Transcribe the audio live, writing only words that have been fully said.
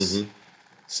Mm-hmm.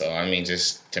 So I mean,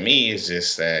 just to me, it's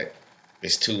just that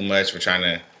it's too much. We're trying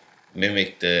to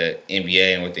mimic the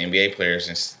NBA and with the NBA players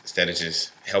instead of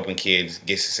just helping kids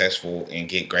get successful and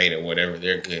get great at whatever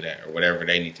they're good at or whatever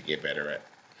they need to get better at.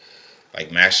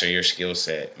 Like master your skill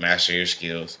set, master your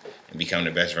skills, and become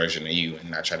the best version of you, and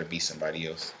not try to be somebody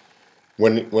else.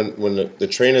 When the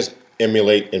trainers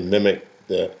emulate and mimic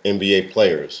the NBA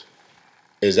players,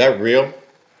 is that real?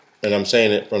 And I'm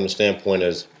saying it from the standpoint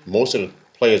as most of the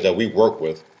players that we work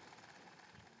with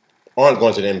aren't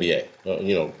going to the NBA.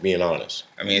 Being honest.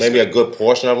 I mean, maybe a good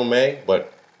portion of them may,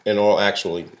 but in all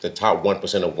actually, the top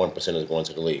 1% of 1% is going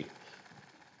to the league.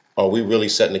 Are we really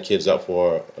setting the kids up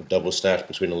for a double snatch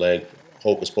between the leg,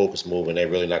 hocus pocus move, and they're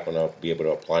really not going to be able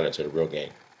to apply that to the real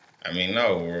game? I mean,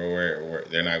 no,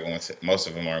 they're not going to. Most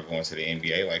of them aren't going to the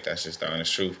NBA. Like that's just the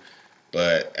honest truth.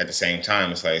 But at the same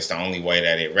time, it's like it's the only way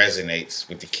that it resonates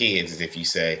with the kids is if you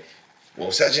say,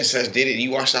 "Well, such and such did it.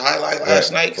 You watched the highlight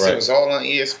last night because it was all on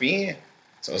ESPN."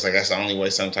 So it's like that's the only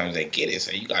way sometimes they get it.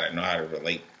 So you got to know how to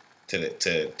relate to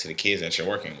the kids that you're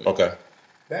working with. Okay.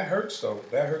 That hurts though.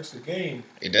 That hurts the game.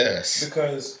 It does.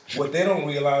 Because what they don't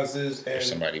realize is, and there's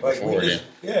somebody like before them.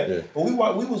 Yeah.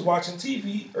 But we was watching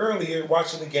TV earlier,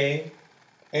 watching the game,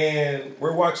 and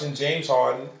we're watching James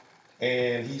Harden,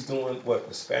 and he's doing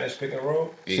the Spanish pick and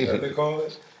roll, Yeah. they call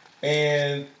it,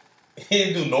 and he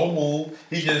didn't do no move.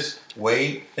 He just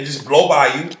wait and just blow by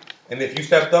you, and if you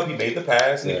stepped up, he made the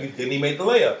pass, and if you didn't, he made the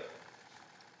layup.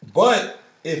 But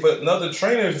if another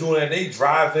trainer is doing that, they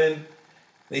driving,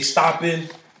 they stopping.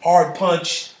 Hard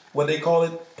punch, what they call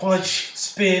it, punch,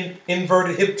 spin,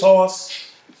 inverted hip toss.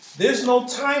 There's no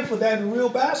time for that in real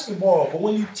basketball. But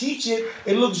when you teach it,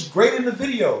 it looks great in the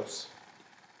videos.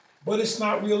 But it's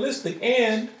not realistic.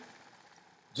 And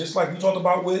just like we talked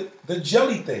about with the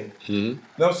jelly thing. Mm-hmm. You know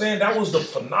what I'm saying? That was the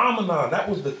phenomenon. That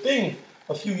was the thing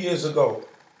a few years ago.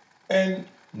 And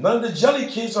none of the jelly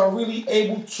kids are really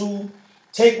able to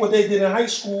take what they did in high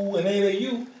school and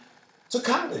AAU to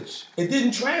college. It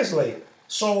didn't translate.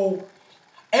 So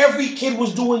every kid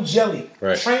was doing jelly.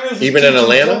 Right. Trainers was even in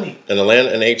Atlanta, jelly. in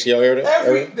the ATL area.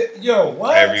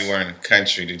 What? Everywhere in the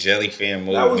country, the jelly fan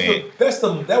movement.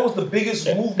 That was the biggest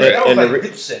movement. That was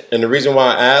Dipset. And the reason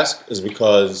why I ask is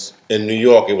because in New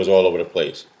York it was all over the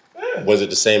place. Yeah. Was it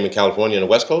the same in California and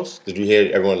the West Coast? Did you hear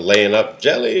everyone laying up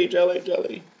jelly, jelly,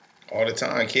 jelly? All the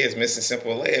time, kids missing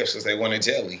simple layups because they wanted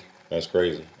jelly. That's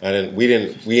crazy. And we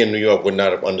in New York would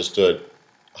not have understood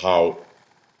how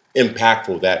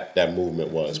impactful that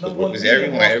movement was. Because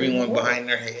everyone behind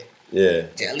their head. Yeah.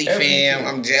 Jelly fam,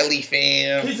 I'm jelly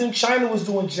fam. Kids in China was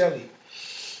doing jelly.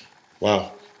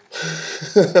 Wow.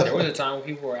 There was a time when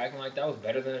people were acting like that was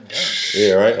better than a dunk.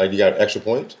 Yeah, right? Like you got extra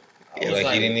points? Yeah, like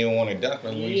he didn't even want to dunk.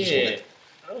 Yeah.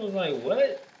 I was like,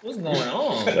 what? What's going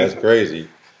on? That's crazy.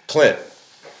 Clint,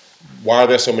 why are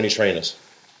there so many trainers?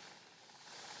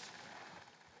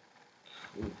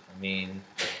 I mean,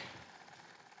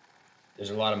 there's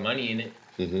a lot of money in it.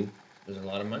 Mm-hmm. There's a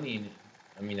lot of money in it.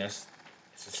 I mean, it's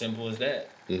as simple as that.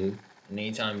 Mm-hmm. And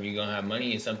anytime you're gonna have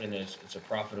money in something it's a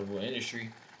profitable industry,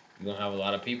 you're gonna have a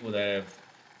lot of people that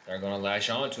are gonna latch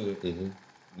on to it. Mm-hmm.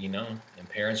 You know, and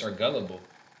parents are gullible.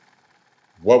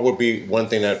 What would be one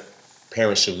thing that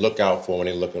parents should look out for when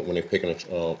they're picking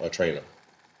a trainer?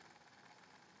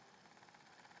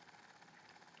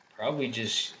 Probably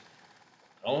just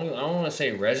I don't want to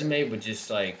say resume, but just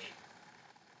like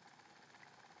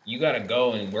you got to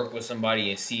go and work with somebody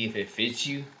and see if it fits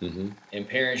you. Mm-hmm. And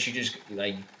parents, you just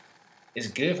like it's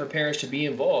good for parents to be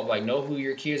involved. Like know who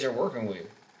your kids are working with.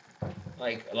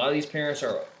 Like a lot of these parents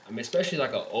are, I mean, especially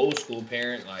like an old school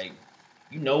parent. Like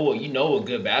you know what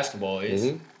good basketball is,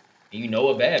 mm-hmm. and you know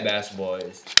what bad basketball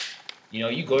is. You know,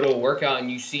 you go to a workout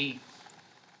and you see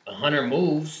 100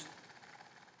 moves.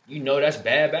 You know that's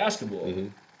bad basketball. Mm-hmm.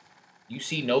 You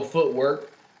see no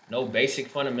footwork, no basic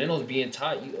fundamentals being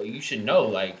taught. You should know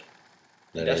like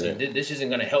this isn't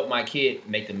gonna help my kid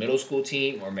make the middle school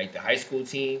team or make the high school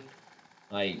team.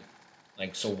 Like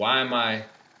so why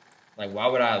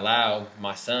would I allow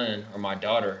my son or my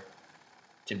daughter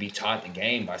to be taught the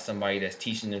game by somebody that's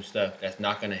teaching them stuff that's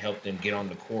not gonna help them get on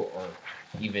the court or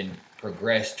even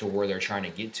progress to where they're trying to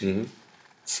get to?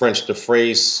 Mm-hmm. The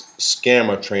phrase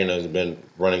scammer trainer has been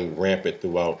running rampant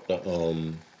throughout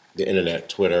the internet,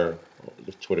 Twitter,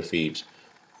 the Twitter feeds.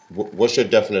 What's your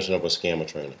definition of a scammer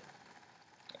trainer?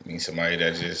 I mean, somebody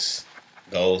that just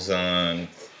goes on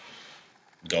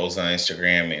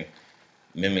Instagram and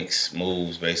mimics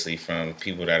moves basically from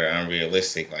people that are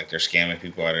unrealistic. Like they're scamming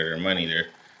people out of their money. They're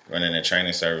running a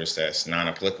training service that's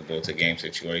non-applicable to game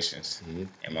situations. Mm-hmm.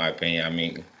 In my opinion, I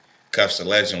mean, Cuffs the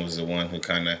Legend was the one who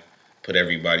kind of put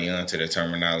everybody onto the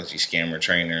terminology scammer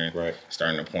trainer and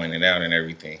starting to point it out and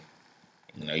everything.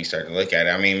 You know, you start to look at it.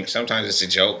 I mean, sometimes it's a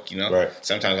joke, you know. Right.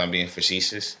 Sometimes I'm being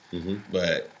facetious,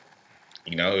 but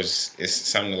you know, it's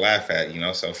something to laugh at, you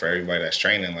know. So for everybody that's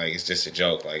training, like, it's just a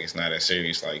joke. Like, it's not as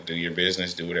serious. Like, do your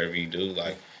business, do whatever you do.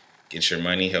 Like, get your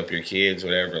money, help your kids,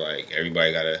 whatever. Like,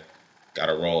 everybody got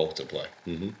a role to play.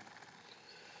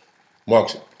 Mark,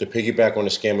 to piggyback on the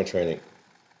scammer training.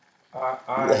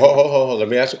 Hold. Let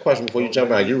me ask a question before you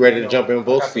jump out. You ready to jump in with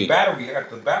both feet? I got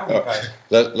the battery pack.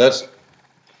 Let's.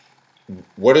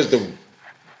 What is the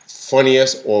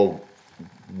funniest or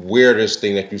weirdest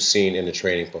thing that you've seen in the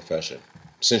training profession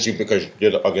because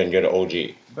you're the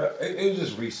OG? But it was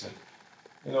just recent.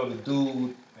 You know, the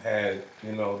dude had,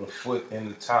 you know, the foot in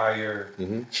the tire.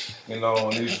 You know,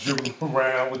 and he was dribbling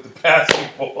around with the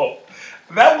basketball.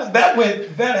 That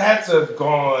had to have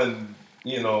gone.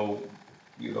 You know,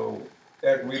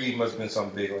 that really must have been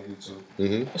something big on YouTube.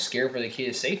 I'm scared for the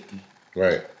kid's safety.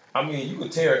 Right. I mean, you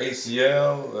could tear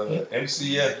ACL,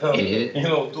 MCL, you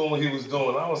know, doing what he was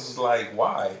doing. I was just like,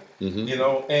 why? You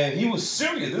know, and he was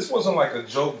serious. This wasn't like a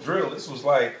joke drill. This was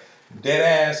like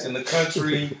dead ass in the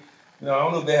country. You know, I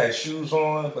don't know if they had shoes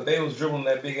on, but they was dribbling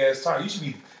that big ass tire. You should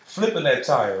be flipping that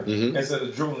tire instead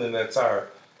of dribbling in that tire.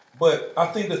 But I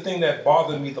think the thing that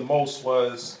bothered me the most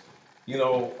was, you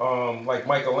know, like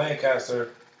Michael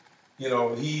Lancaster, you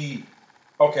know,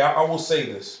 I will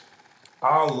say this.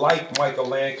 I like Michael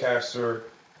Lancaster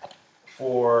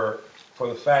for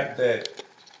the fact that,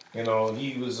 you know,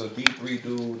 he was a D3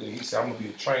 dude and he said, I'm going to be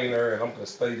a trainer and I'm going to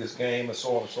study this game and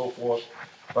so on and so forth.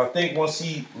 But I think once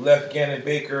he left Gannon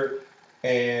Baker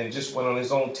and just went on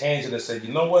his own tangent and said,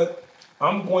 you know what,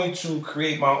 I'm going to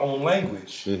create my own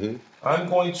language. I'm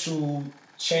going to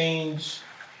change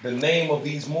the name of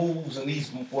these moves and these,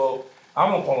 well, I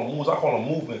don't call them moves, I call them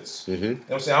movements. You know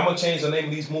what I'm saying? I'm going to change the name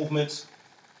of these movements.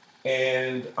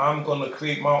 And I'm gonna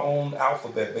create my own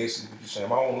alphabet, basically. What you're saying,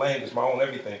 my own language, my own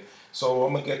everything. So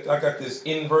I got this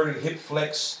inverted hip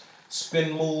flex,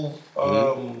 spin move,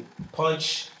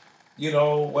 punch, you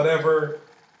know, whatever.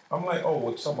 I'm like, oh,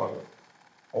 what you talking about? An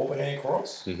overhand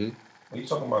cross? Are you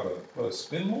talking about a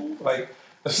spin move? Like,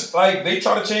 it's like they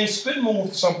try to change spin move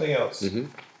to something else.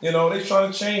 You know, they try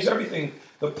to change everything.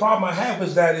 The problem I have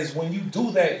is when you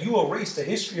do that, you erase the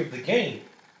history of the game,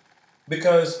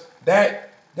 because that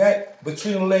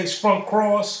between the legs front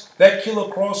cross, that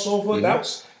killer crossover,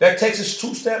 that Texas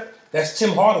two-step, that's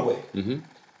Tim Hardaway.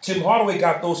 Tim Hardaway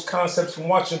got those concepts from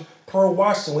watching Pearl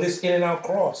Washington with his in and out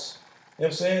cross. You know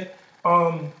what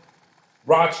I'm saying?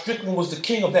 Rod Strickland was the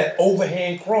king of that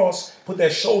overhand cross, put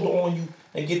that shoulder on you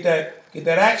and get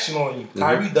that action on you.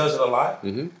 Kyrie does it a lot.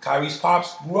 Kyrie's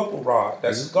pops grew up with Rod.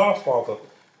 That's his godfather.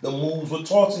 The moves were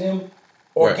taught to him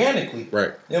organically. Right. You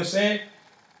know what I'm saying?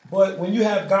 But when you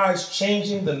have guys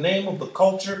changing the name of the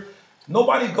culture,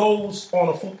 nobody goes on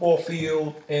a football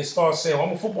field and starts saying,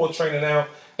 I'm a football trainer now,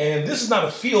 and this is not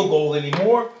a field goal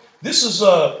anymore. This is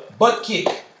a butt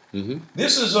kick.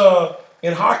 This is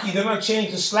in hockey, they're not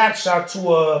changing slap shot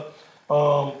to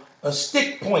a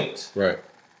stick point. Right.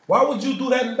 Why would you do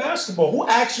that in basketball? Who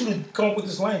actually come up with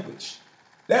this language?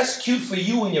 That's cute for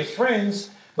you and your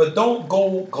friends, but don't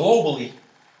go globally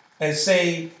and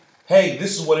say, hey,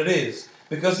 this is what it is.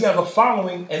 Because you have a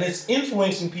following and it's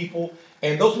influencing people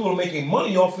and those people are making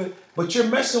money off it, but you're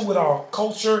messing with our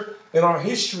culture and our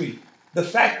history. The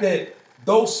fact that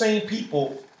those same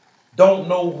people don't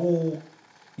know who,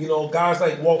 you know, guys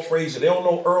like Walt Frazier, they don't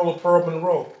know Earl of Pearl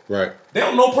Monroe. Right. They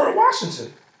don't know Pearl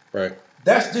Washington. Right.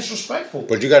 That's disrespectful.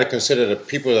 But you got to consider the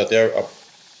people that they're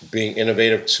being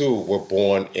innovative too were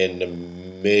born in the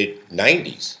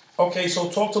mid-90s. Okay, so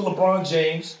talk to LeBron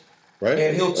James. Right.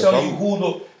 And he'll tell you who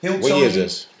the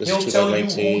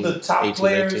top 18,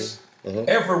 players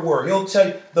ever were. He'll tell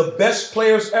you the best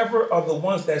players ever are the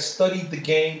ones that studied the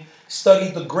game,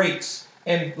 studied the greats.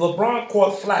 And LeBron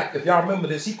caught flack. If y'all remember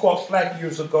this, he caught flack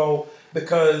years ago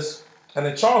because, and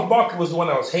then Charles Barkley was the one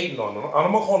I was hating on.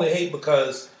 I'm gonna call it hate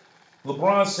because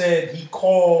LeBron said he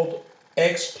called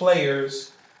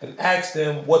ex-players and asked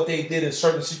them what they did in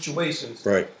certain situations.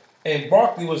 Right. And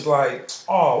Barkley was like,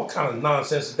 oh, what kind of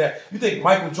nonsense is that? You think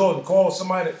Michael Jordan called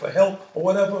somebody for help or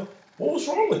whatever? What was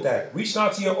wrong with that? Reaching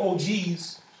out to your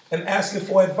OGs and asking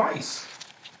for advice.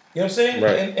 You know what I'm saying?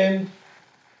 Right. And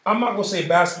I'm not going to say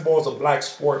basketball is a black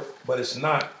sport, but it's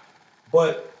not.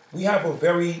 But we have a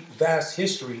very vast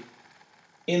history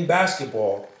in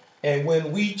basketball. And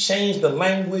when we change the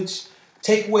language,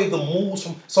 take away the moves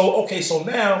from... So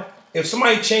now, if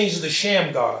somebody changes the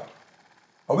sham god,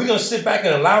 are we going to sit back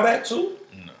and allow that too?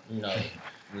 No.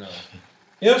 You know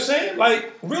what I'm saying?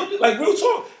 Like real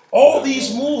talk. All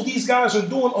these moves these guys are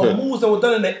doing are moves that were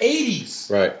done in the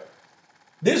 80s. Right.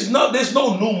 There's no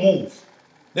new move.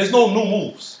 There's no new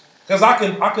moves. Because I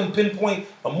can pinpoint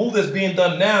a move that's being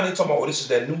done now, and they talking about, this is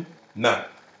that new. Nah.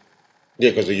 Yeah,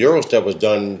 because the Euro step was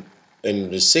done in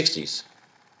the 60s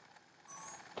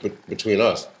between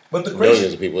us. But the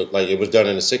millions of people, like it was done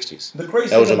in the 60s. The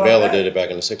crazy Elgin thing about Baylor that did it back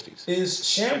in the 60s. Is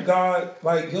Sham God,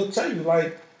 like, he'll tell you,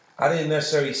 like, I didn't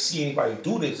necessarily see anybody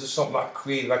do this. It's something I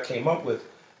created, I came up with.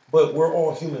 But we're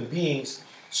all human beings,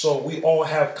 so we all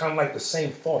have kind of like the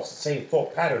same thoughts, the same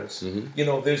thought patterns. Mm-hmm. You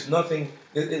know, there's nothing.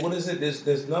 What is it?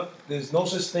 There's no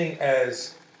such thing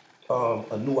as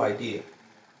a new idea.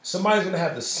 Somebody's gonna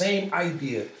have the same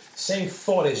idea, same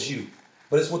thought as you,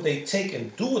 but it's what they take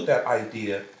and do with that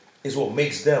idea is what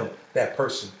makes them that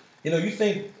person. You know, you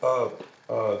think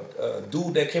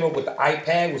dude that came up with the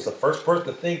iPad was the first person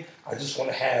to think, I just want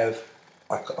to have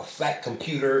a flat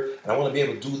computer and I want to be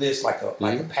able to do this like a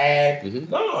pad.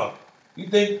 Mm-hmm. No, you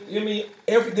think, I mean,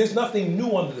 there's nothing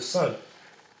new under the sun.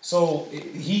 So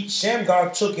Sham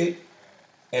God took it,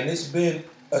 and it's been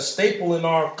a staple in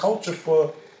our culture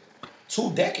for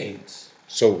 2 decades.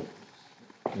 So,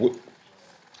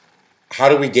 how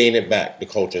do we gain it back, the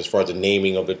culture, as far as the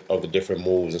naming of the different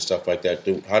moves and stuff like that?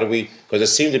 How do we? Because there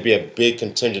seems to be a big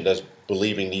contingent that's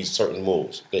believing these certain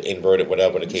moves, the inverted,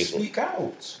 whatever the case was.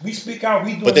 We speak out.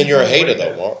 We do. But then you're a hater,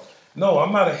 though, Mark. No,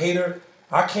 I'm not a hater.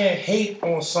 I can't hate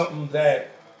on something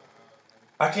that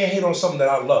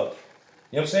I love.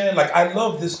 You know what I'm saying? Like, I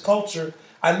love this culture.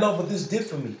 I love what this did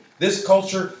for me. This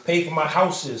culture paid for my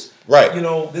houses. Right. You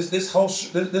know, this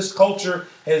culture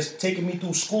has taken me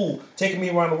through school, taken me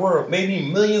around the world, made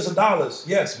me millions of dollars.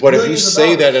 Yes. But if you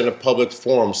say that in a public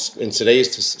forum in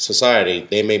today's society,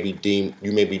 you may be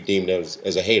deemed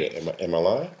as a hater. Am I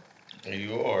lying? Yeah,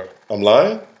 you are. I'm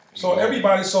lying? So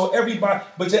everybody,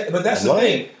 but that's the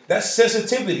thing. That's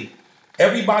sensitivity.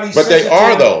 Everybody's But sensitive. they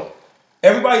are, though.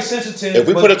 Everybody's sensitive. If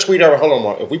we put a tweet out, hold on,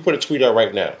 Mark. If we put a tweet out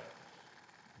right now,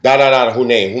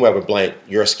 whoever blank,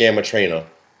 you're a scammer trainer,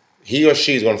 he or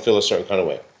she is going to feel a certain kind of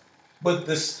way. But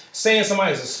this saying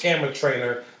somebody's a scammer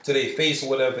trainer to their face or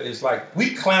whatever is like,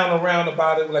 we clown around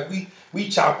about it, like we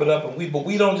chop it up, but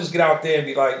we don't just get out there and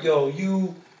be like, yo,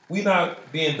 we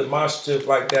not being demonstrative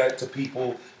like that to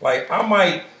people. Like I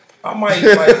might like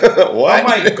what?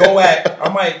 I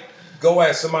might go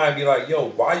at somebody and be like, yo,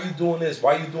 why you doing this?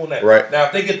 Why you doing that? Right. Now,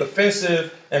 if they get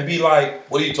defensive and be like,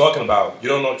 what are you talking about? You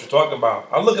don't know what you're talking about.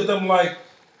 I look at them like,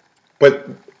 but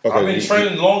okay, I've been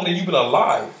training longer than you've been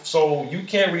alive, so you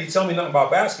can't really tell me nothing about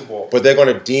basketball. But they're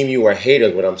going to deem you a hater,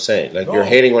 is what I'm saying. Like, you're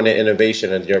hating on their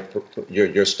innovation and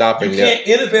you're stopping. You can't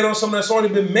innovate on something that's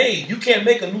already been made. You can't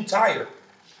make a new tire.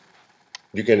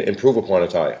 You can improve upon a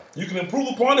tire. You can improve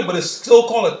upon it, but it's still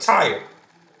called a tire.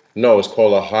 No, it's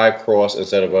called a high cross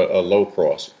instead of a low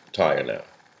cross tire now.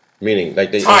 Meaning,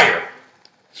 like tire.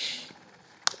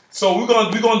 So we're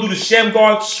gonna do the Sham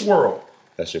God swirl.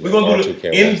 We're gonna do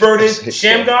the inverted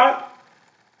Sham God.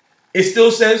 It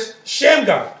still says Sham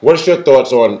God. What's your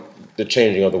thoughts on the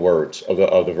changing of the words of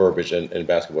the verbiage in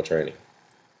basketball training?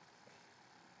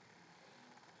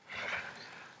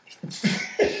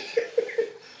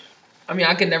 I mean,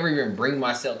 I could never even bring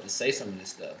myself to say some of this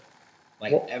stuff,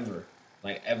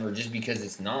 ever, just because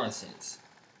it's nonsense.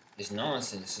 It's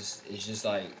nonsense. It's just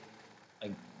like,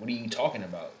 what are you talking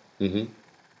about? Mm-hmm.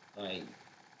 Like,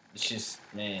 it's just,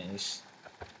 man.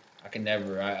 I can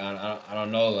never. I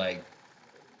don't know. Like,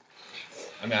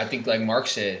 I mean, I think like Mark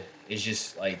said, it's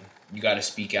just like you got to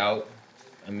speak out.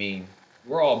 I mean,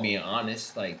 we're all being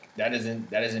honest. Like that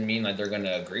doesn't mean like they're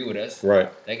gonna agree with us. Right.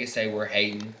 They can say we're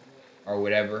hating or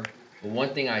whatever. But one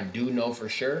thing I do know for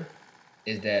sure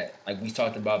is that, like we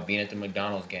talked about being at the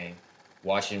McDonald's game,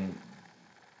 watching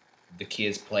the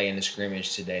kids play in the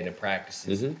scrimmage today, the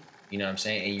practices. Mm-hmm. You know what I'm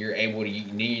saying? And you're able to,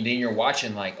 then you're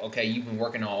watching like, okay, you've been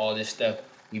working on all this stuff.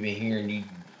 We've been hearing you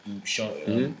show,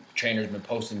 trainers been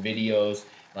posting videos.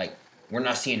 Like, we're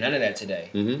not seeing none of that today.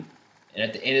 Mm-hmm. And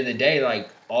at the end of the day, like,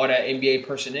 all that NBA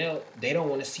personnel, they don't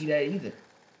want to see that either.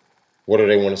 What do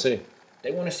they want to see?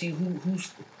 They want to see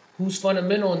who's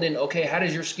fundamental, and then, okay, how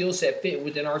does your skill set fit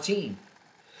within our team?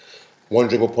 1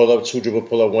 dribble pull-up, 2 dribble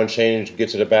pull-up, 1 change, get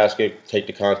to the basket, take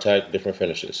the contact, different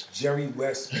finishes. Jerry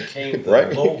West became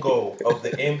the logo of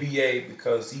the NBA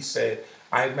because he said,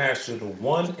 I mastered the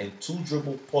 1 and 2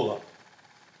 dribble pull-up.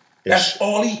 That's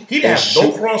all he didn't have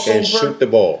no crossover. And shoot the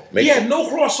ball. He had no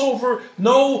crossover,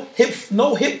 no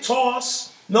hip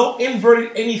toss, no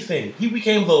inverted anything. He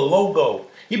became the logo.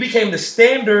 He became the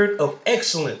standard of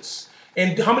excellence.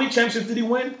 And how many championships did he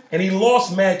win? And he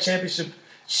lost mad championship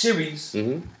series.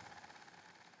 Mm-hmm.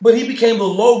 But he became the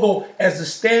logo as the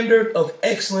standard of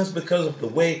excellence because of the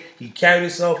way he carried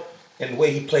himself and the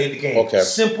way he played the game. Okay.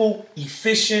 Simple,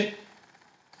 efficient.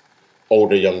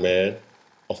 Older young man,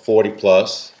 a 40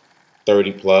 plus,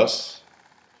 30 plus,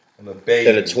 And a baby.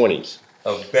 in the 20s.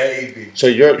 A baby. So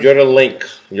you're the link.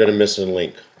 You're the missing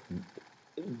link.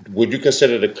 Would you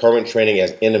consider the current training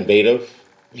as innovative?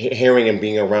 Hearing and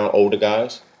being around older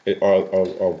guys,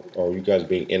 are you guys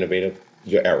being innovative?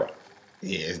 Your era.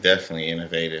 Yeah, it's definitely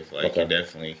innovative. Like, Okay. you're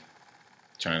definitely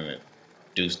trying to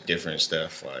do different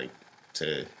stuff, like,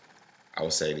 I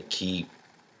would say, to keep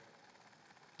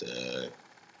the,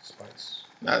 Spice.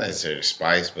 not necessarily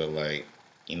spice, but, like,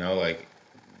 like,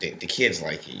 the kids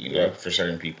like it, Right. for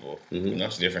certain people. Mhm.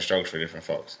 It's different strokes for different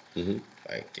folks. Mm-hmm.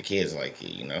 Like, the kids like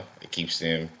it, It keeps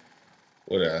them,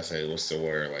 what did I say? What's the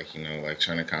word? Like, like,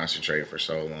 trying to concentrate for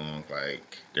so long,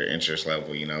 like, their interest level,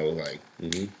 like,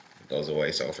 Mm-hmm. goes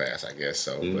away so fast, I guess.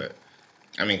 So, Mhm. but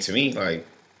I mean, to me, like,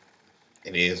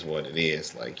 it is what it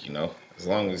is. Like, as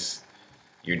long as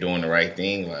you're doing the right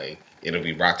thing, like, it'll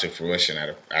be brought to fruition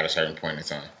at a certain point in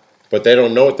time. But they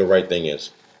don't know what the right thing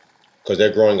is, because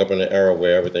they're growing up in an era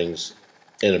where everything's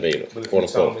innovative, But if quote you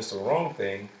tell them unquote. it's the wrong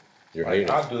thing, You're like hating.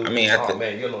 I do. I mean,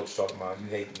 Man, you know what you're talking about. You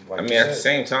hate. Like I mean, at the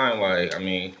same time,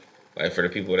 like, for the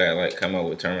people that, like, come up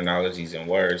with terminologies and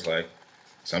words, like,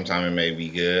 sometimes it may be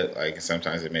good, like, and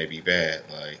sometimes it may be bad.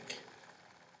 Like,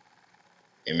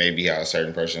 it may be how a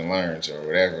certain person learns or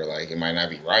whatever. Like, it might not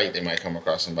be right. They might come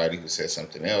across somebody who says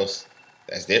something else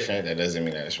that's different. That doesn't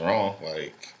mean that it's wrong.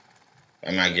 Like,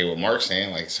 I might get what Mark's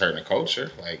saying, like, it's hurting the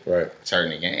culture, like, Right. it's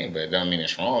hurting the game, but it don't mean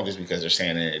it's wrong just because they're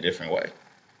saying it in a different way.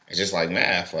 It's just like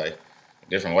math, like,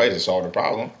 different ways to solve the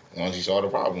problem, as long as you solve the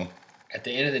problem. At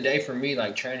the end of the day, for me,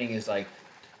 like, training is like,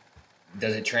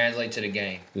 does it translate to the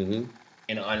game? Mm-hmm.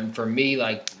 And for me,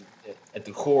 like, at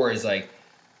the core is like,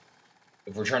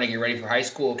 if we're trying to get ready for high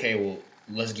school, okay, well,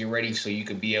 let's get ready so you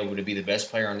could be able to be the best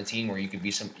player on the team, or you could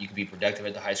be productive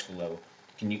at the high school level.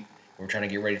 We're trying to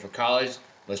get ready for college.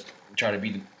 Let's try to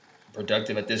be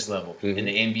productive at this level. Mm-hmm. In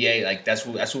the NBA, like, that's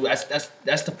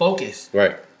the focus.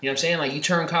 Right. You know what I'm saying? Like, you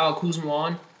turn Kyle Kuzma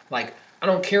on, like, I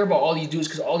don't care about all these dudes,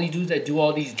 because all these dudes that do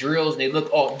all these drills and they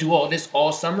do all this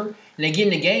all summer, and they get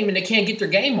in the game and they can't get their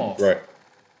game off. Right.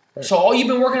 So all you've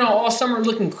been working on all summer,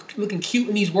 looking cute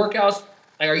in these workouts.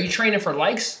 Like, are you training for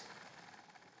likes?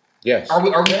 Yes.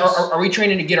 Are we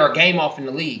training to get our game off in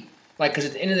the league? Like, because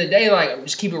at the end of the day, like,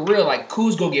 just keep it real. Like,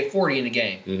 Kuz go get 40 in the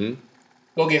game. Mm-hmm.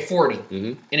 Go get 40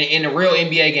 Mm-hmm. in a real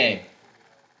NBA game.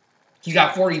 He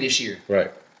got 40 this year.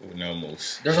 Right. With no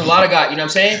moves. There's a lot of guys. You know what I'm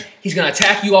saying? He's gonna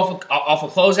attack you off a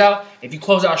closeout. If you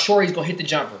close out short, he's gonna hit the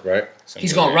jumper. Right.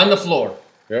 He's gonna run the floor.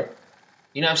 Yep.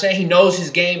 You know what I'm saying? He knows his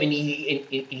game, and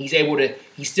he's able to.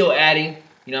 He's still adding.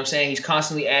 You know what I'm saying? He's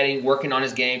constantly adding, working on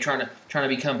his game, trying to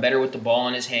become better with the ball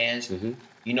in his hands.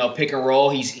 Mm-hmm. Pick and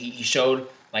roll. He showed,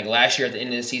 like, last year at the end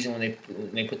of the season when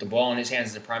they put the ball in his hands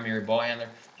as the primary ball handler.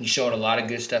 He showed a lot of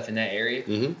good stuff in that area.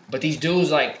 Mm-hmm. But these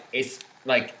dudes, like, it's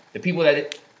like the people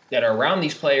that are around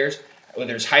these players,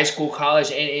 whether it's high school, college,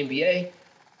 and NBA,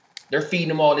 they're feeding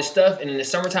them all this stuff. And in the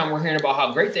summertime, we're hearing about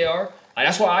how great they are. Like,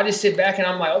 that's why I just sit back and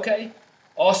I'm like, okay,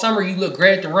 all summer you look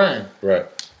great at the run. Right.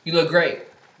 You look great.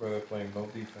 Brother playing no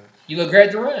defense. You look great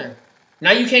at the run.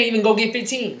 Now you can't even go get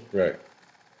 15. Right.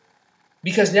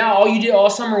 Because now all you did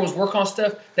all summer was work on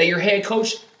stuff that your head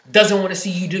coach doesn't want to see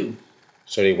you do.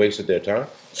 So they wasted their time.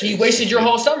 So you wasted your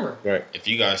whole summer. Right. If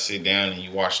you guys sit down and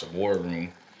you watch the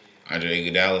boardroom, Andre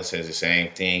Iguodala says the same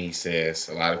thing. He says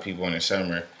a lot of people in the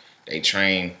summer, they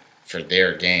train for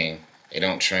their game. They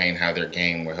don't train how their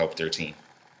game will help their team,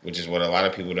 which is what a lot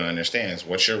of people don't understand. Is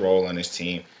what's your role on this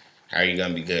team? How are you going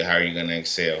to be good? How are you going to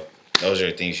excel? Those are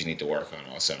the things you need to work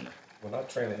on all summer. When I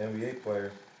train an NBA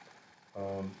player,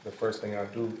 the first thing I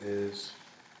do is,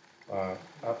 and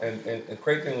the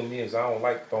crazy thing with me is I don't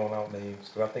like throwing out names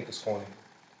because I think it's corny.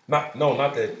 Not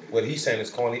that what he's saying is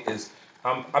corny. Is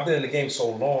I've been in the game so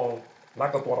long, and I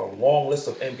could throw out a long list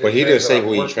of NBA. But he didn't players say that who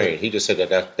I've he worked trained. with. He just said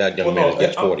that young man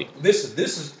gets 40. This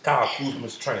is Kyle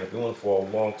Kuzma's training. Been doing it for a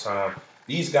long time.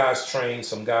 These guys train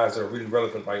some guys that are really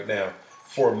relevant right now.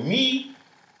 For me,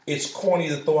 it's corny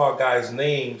to throw out guys'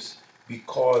 names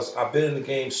because I've been in the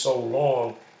game so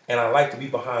long and I like to be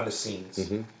behind the scenes.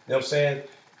 Mm-hmm. You know what I'm saying?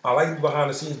 I like to be behind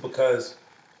the scenes because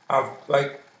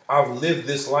I've lived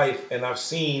this life and I've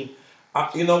seen.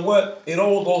 You know what? It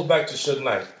all goes back to Suge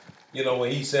Knight. You know,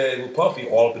 when he said with Puffy,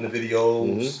 all up in the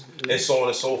videos and so on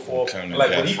and so forth. Like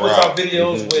when he puts out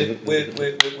videos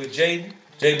with Jay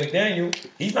McDaniel,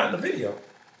 he's not in the video.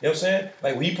 You know what I'm saying?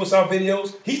 Like when he puts out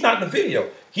videos, he's not in the video.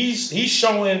 He's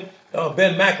showing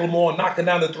Ben McLemore knocking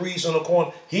down the threes on the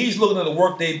corner. He's looking at the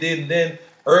work they did and then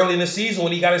early in the season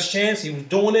when he got his chance, he was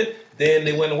doing it. Then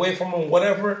they went away from him,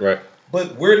 whatever. Right.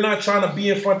 But we're not trying to be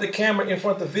in front of the camera, in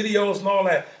front of videos and all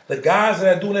that. The guys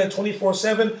that are doing that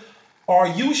 24/7, are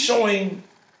you showing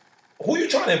who you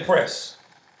trying to impress?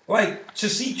 Like, to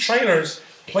see trainers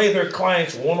play their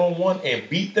clients one-on-one and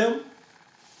beat them,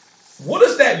 what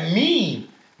does that mean?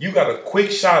 You got a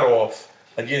quick shot off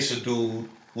against a dude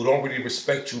who don't really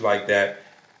respect you like that.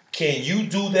 Can you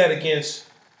do that against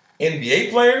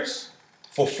NBA players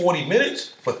for 40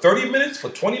 minutes, for 30 minutes, for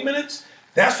 20 minutes?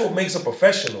 That's what makes a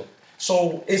professional.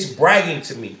 So it's bragging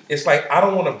to me. It's like, I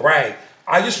don't want to brag.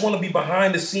 I just want to be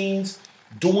behind the scenes,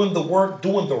 doing the work,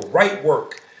 doing the right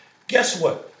work. Guess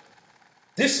what?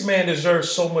 This man deserves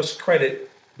so much credit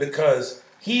because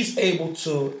he's able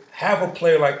to have a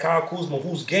player like Kyle Kuzma,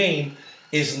 whose game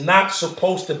is not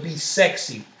supposed to be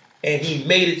sexy, and he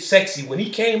made it sexy. When he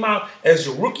came out as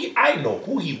a rookie, I know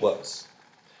who he was.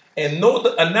 And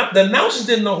the announcers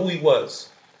didn't know who he was.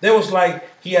 They was like,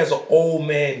 he has an old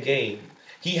man game.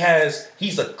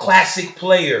 He's a classic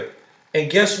player. And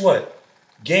guess what?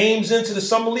 Games into the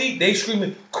summer league, they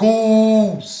screaming,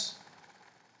 Kuz.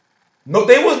 No,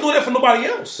 they wasn't doing that for nobody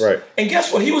else. Right. And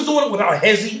guess what? He was doing it without a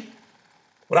hezzy,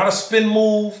 without a spin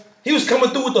move. He was coming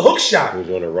through with the hook shot. He was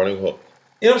doing a running hook.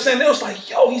 You know what I'm saying? They was like,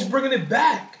 yo, he's bringing it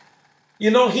back. You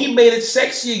know, he made it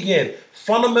sexy again.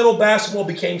 Fundamental basketball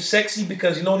became sexy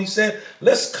because, you know what he said?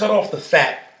 Let's cut off the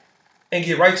fat and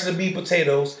get right to the meat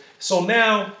potatoes. So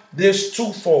now there's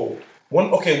twofold.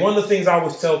 One of the things I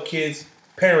always tell kids,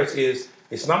 parents, is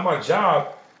it's not my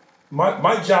job.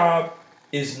 My job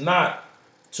is not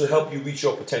to help you reach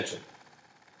your potential.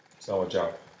 It's not my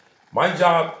job. My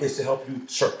job is to help you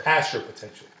surpass your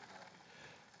potential.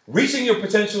 Reaching your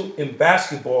potential in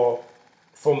basketball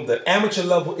from the amateur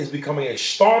level is becoming a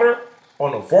starter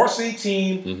on a varsity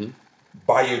team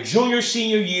by your junior,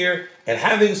 senior year and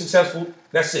having a successful,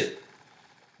 that's it.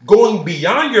 Going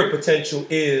beyond your potential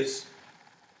is,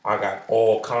 I got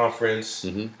all conference,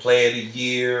 player of the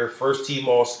year, first team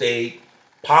all-state,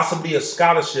 possibly a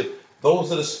scholarship.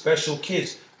 Those are the special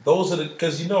kids. Those are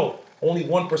because only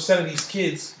 1% of these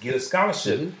kids get a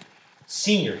scholarship.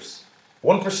 Seniors,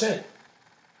 1%.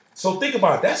 So think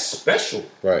about it, that's special.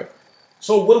 Right.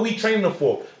 So what are we training them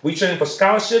for? We train them for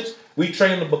scholarships. We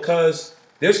train them because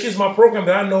there's kids in my program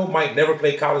that I know might never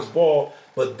play college ball,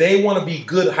 but they want to be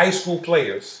good high school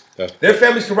players. Their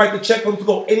families can write the check for them to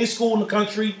go any school in the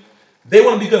country. They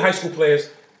want to be good high school players.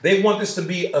 They want this to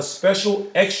be a special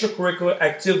extracurricular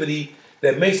activity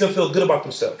that makes them feel good about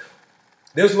themselves.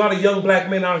 There's a lot of young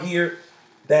black men out here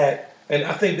that, and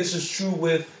I think this is true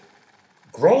with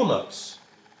grown-ups,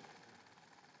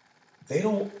 they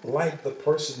don't like the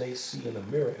person they see in the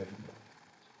mirror every morning.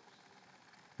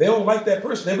 They don't like that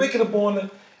person. They wake up on it,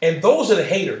 and those are the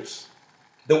haters.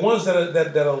 The ones that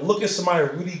are look at somebody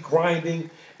really grinding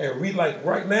and really like,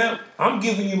 right now, I'm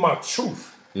giving you my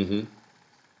truth. You know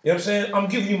what I'm saying? I'm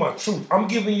giving you my truth. I'm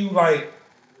giving you like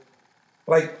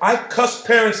I cuss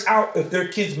parents out if their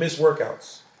kids miss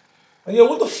workouts. And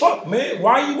what the fuck, man?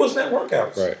 Why you wasn't at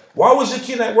workouts? Right. Why was your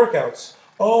kid at workouts?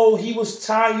 Oh, he was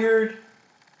tired.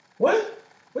 What?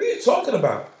 What are you talking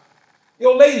about?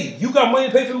 Yo, lady, you got money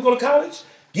to pay for him to go to college?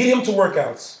 Get him to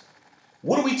workouts.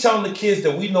 What are we telling the kids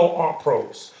that we know aren't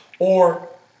pros? Or,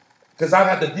 because I've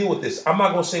had to deal with this. I'm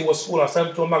not going to say what school I sent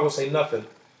him to. I'm not going to say nothing.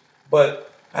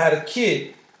 But I had a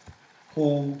kid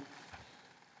who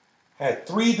had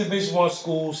 3 Division I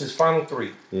schools, his final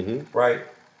 3, right?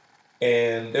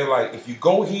 And they're like, if you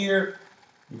go here,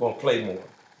 you're going to play more.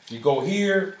 If you go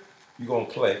here, you're going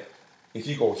to play. If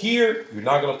you go here, you're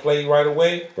not going to play right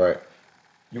away. Right.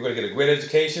 You're going to get a great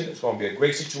education. It's going to be a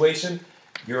great situation.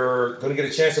 You're going to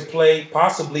get a chance to play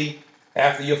possibly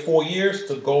after your 4 years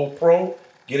to go pro,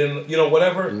 get in,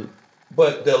 whatever.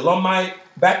 But the alumni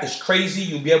back is crazy.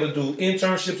 You'll be able to do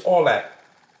internships, all that.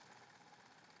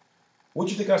 What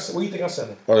do you think I said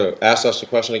him? Ask us the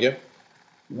question again.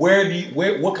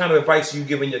 What kind of advice are you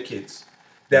giving your kids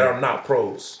that are not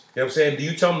pros? You know what I'm saying? Do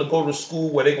you tell them to go to school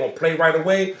where they're going to play right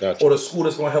away, or the school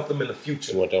that's going to help them in the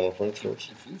future? You want that one first?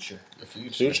 The future. The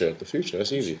future.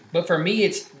 That's easy. But for me,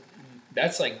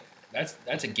 that's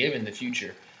a given, the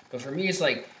future. But for me, it's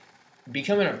like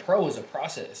becoming a pro is a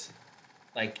process.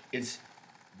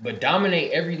 But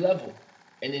dominate every level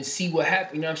and then see what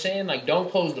happens. You know what I'm saying? Like,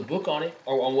 don't close the book on it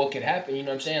or on what could happen. You know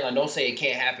what I'm saying? Like, don't say it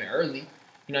can't happen early.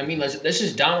 You know what I mean? Let's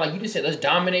just like you just said, let's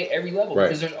dominate every level. Right.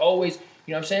 Because there's always,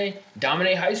 you know what I'm saying?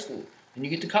 Dominate high school. Then you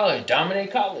get to college,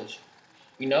 dominate college.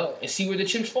 And see where the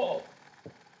chips fall.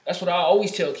 That's what I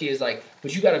always tell kids,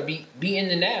 but you got to be in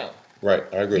the now. Right,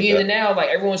 I agree Be with in that. the now,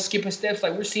 everyone's skipping steps.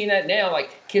 We're seeing that now.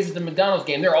 Kids at the McDonald's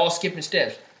game, they're all skipping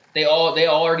steps. They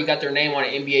already got their name on an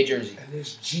NBA jersey. And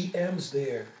there's GMs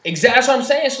there. Exactly. That's what I'm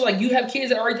saying. So, like, you have kids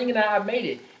that are already thinking that I've made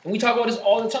it. And we talk about this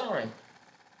all the time.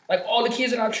 Like, all the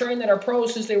kids that I've trained that are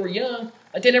pros since they were young,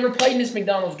 like, they never played in this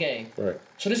McDonald's game. Right.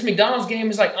 So this McDonald's game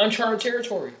is, like, uncharted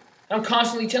territory. I'm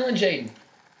constantly telling Jaden,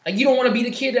 like, you don't want to be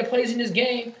the kid that plays in this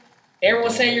game.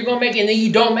 Everyone's saying you're going to make it, and then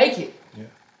you don't make it. Yeah.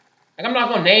 Like, I'm not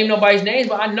going to name nobody's names,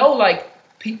 but I know, like,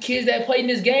 kids that played in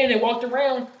this game, they walked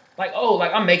around, like, oh,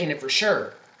 like, I'm making it for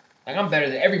sure. Like, I'm better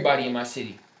than everybody in my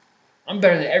city. I'm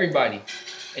better than everybody.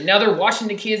 And now they're watching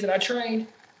the kids that I trained.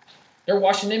 They're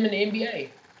watching them in the NBA.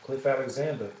 Cliff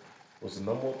Alexander was the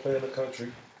number one player in the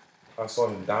country. I saw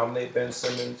him dominate Ben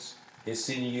Simmons his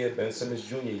senior year, Ben Simmons'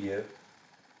 junior year.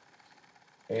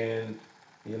 And,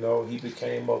 you know, he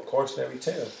became a cautionary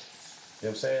tale. You know what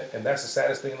I'm saying? And that's the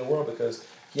saddest thing in the world because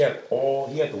he had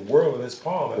the world in his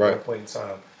palm at one point in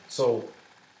time. So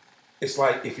it's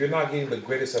like if you're not getting the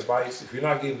greatest advice, if you're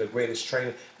not getting the greatest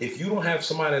training, if you don't have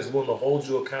somebody that's willing to hold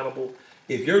you accountable,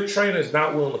 if your trainer is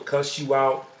not willing to cuss you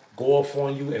out, go off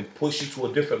on you, and push you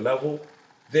to a different level,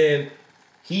 then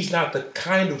he's not the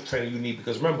kind of trainer you need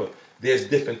because remember, there's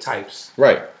different types.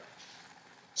 Right.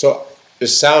 So it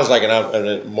sounds like,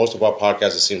 and most of our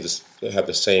podcasts seem to have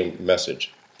the same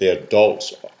message. The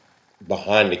adults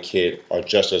behind the kid are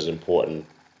just as important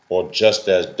or just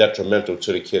as detrimental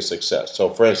to the kid's success.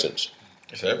 So, for instance,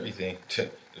 it's everything. The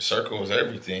circle is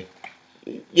everything.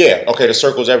 Yeah. Okay. The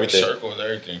circle is everything. The circle is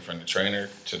everything, from the trainer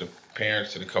to the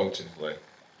parents to the coaches. Like,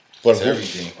 but it's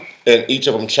everything. And each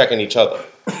of them checking each other.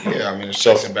 Yeah, I mean, there's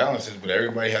checks and balances, but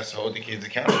everybody has to hold the kids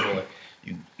accountable. Like,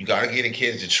 you got to give the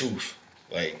kids the truth,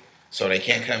 like, so they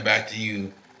can't come back to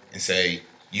you and say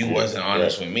you wasn't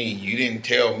honest with me. You didn't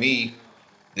tell me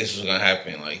this was gonna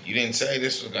happen. Like, you didn't say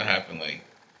this was gonna happen. Like,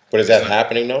 but is that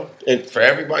happening though? For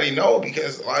everybody, no,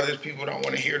 because a lot of these people don't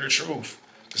want to hear the truth.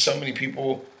 Because so many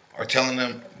people are telling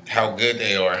them how good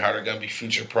they are, how they're gonna be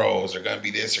future pros, they're gonna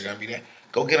be this, they're gonna be that.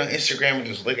 Go get on Instagram and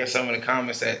just look at some of the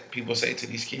comments that people say to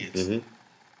these kids. Mm-hmm.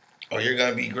 Oh, you're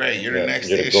gonna be great. You're the next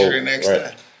this. You're the next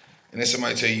that. And then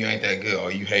somebody tell you ain't that good. Oh,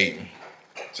 you hating.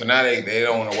 So now they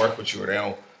don't want to work with you, or they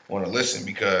don't want to listen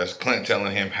because Clint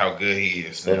telling him how good he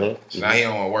is. Now. Mm-hmm. So now he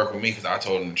don't want to work with me because I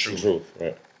told him the truth.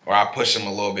 Right. Or I push him a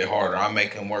little bit harder. I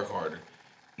make him work harder.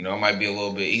 You know, it might be a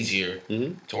little bit easier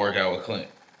to work out with Clint.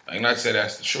 Like, not to say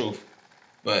that's the truth,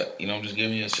 but, you know, I'm just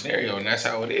giving you a scenario, and that's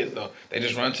how it is, though. They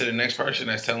just run to the next person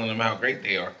that's telling them how great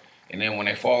they are. And then when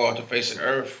they fall off the face of the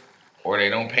earth or they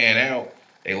don't pan out,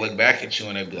 they look back at you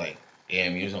and they be like,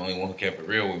 damn, you was the only one who kept it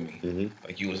real with me. Mm-hmm.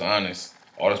 Like, you was honest.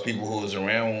 All those people who was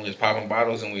around when we was popping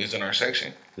bottles and we was in our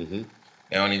section, they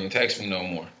don't even text me no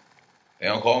more. They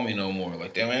don't call me no more.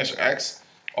 Like, they don't answer. Ask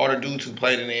all the dudes who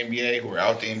played in the NBA, who are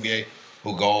out the NBA,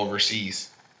 who go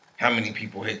overseas, how many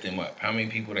people hit them up? How many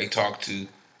people they talk to?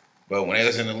 But when they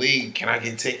was in the league, can I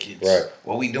get tickets? Right.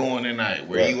 What we doing tonight?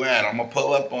 Where you at? I'm going to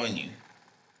pull up on you.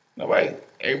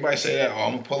 Everybody say that, oh,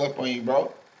 I'm going to pull up on you,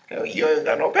 bro. Hell, you ain't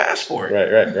got no passport.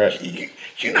 Right.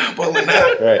 You're not pulling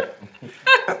up. Right.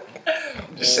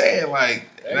 I'm just saying, like,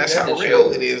 and that's how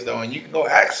real it is, though. And you can go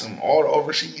ask them. All the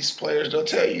overseas players, they'll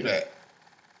tell you that.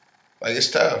 Like, it's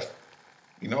tough.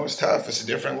 You know, it's tough. It's a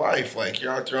different life. Like,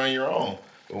 you're out there on your own.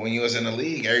 But when you was in the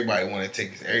league, everybody wanted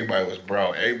tickets. Everybody was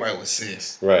bro. Everybody was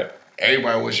sis. Right.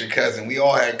 Everybody was your cousin. We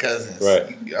all had cousins.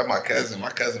 Right. You got my cousin. My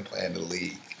cousin playing the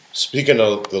league. Speaking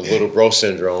of the little bro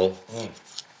syndrome,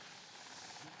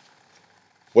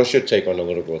 what's your take on the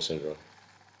little bro syndrome?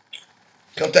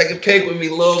 Come take a pic with me,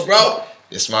 little bro.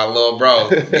 It's my little bro.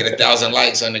 Get 1,000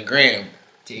 likes on the gram.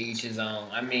 To each his own.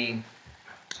 I mean,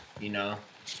 you know,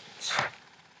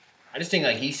 I just think,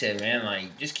 like he said, man,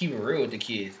 like, just keep it real with the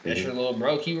kids. That's your little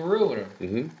bro. Keep it real with him.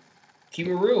 Mm-hmm. Keep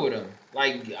it real with him.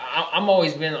 Like, I'm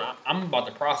about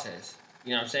the process.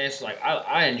 You know what I'm saying? So, like,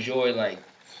 I enjoy, like,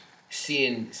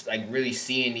 really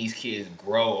seeing these kids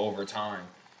grow over time.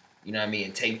 You know what I mean?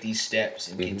 And take these steps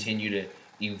and continue to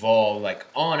evolve, like,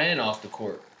 on and off the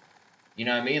court. You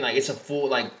know what I mean? Like, it's a full,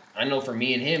 like, I know for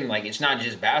me and him, like, it's not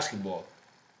just basketball.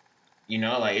 You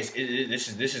know, like, this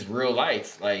is real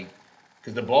life. Like,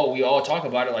 because the ball, we all talk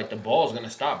about it, like, the ball's going to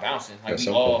stop bouncing. Like, we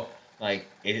all, like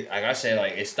I said,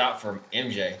 like, it stopped for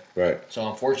MJ. Right. So,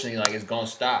 unfortunately, like, it's going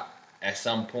to stop at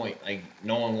some point. Like,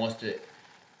 no one wants to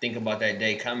think about that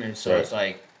day coming. So, it's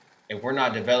like, if we're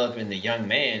not developing the young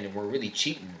man, then we're really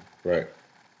cheating. Right.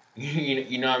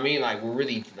 You know what I mean? Like,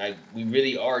 we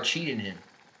really are cheating him.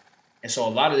 And so, a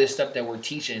lot of this stuff that we're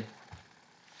teaching,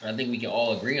 and I think we can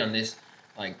all agree on this,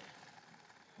 like,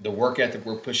 the work ethic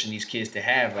we're pushing these kids to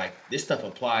have, like, this stuff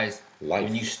applies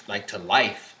when you, like, to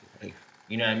life.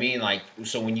 You know what I mean? Like,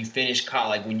 so when you finish college,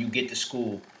 like, when you get to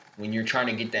school, when you're trying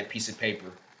to get that piece of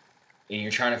paper, and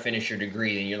you're trying to finish your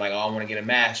degree, and you're like, oh, I want to get a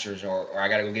master's, or I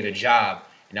got to go get a job,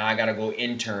 and now I got to go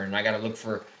intern, and I got to look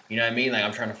for, you know what I mean? Like,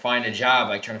 I'm trying to find a job,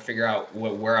 like trying to figure out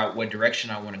what direction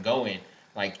I want to go in.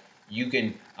 Like,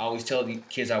 I always tell the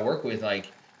kids I work with,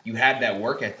 like, you have that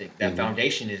work ethic, that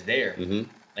foundation is there.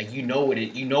 Like, you know what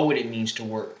it means to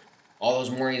work. All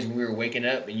those mornings when we were waking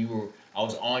up and I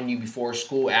was on you before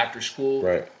school, after school,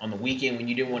 right. on the weekend when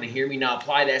you didn't want to hear me. Now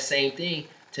apply that same thing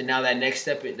to now that next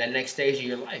step, that next stage of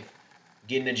your life,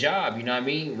 getting a job. You know what I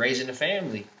mean? Raising a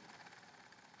family.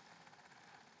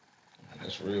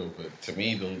 That's real, but to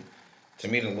me, the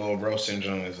little bro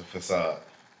syndrome is a facade.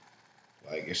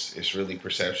 Like it's really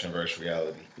perception versus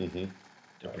reality.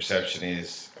 The perception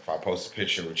is if I post a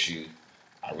picture with you,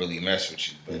 I really mess with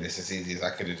you. But it's as easy as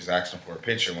I could have just asked him for a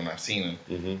picture when I've seen him,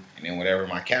 and then whatever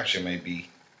my caption may be,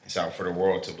 it's out for the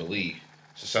world to believe.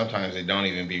 So sometimes it don't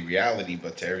even be reality,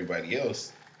 but to everybody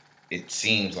else, it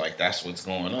seems like that's what's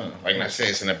going on. Like I said,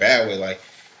 it's in a bad way. Like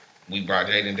we brought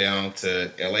Jaden down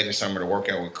to LA this summer to work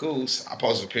out with Coos. I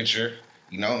posted a picture,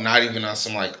 not even on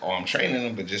some like, oh, I'm training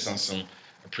him, but just on some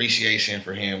appreciation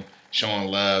for him, showing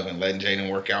love and letting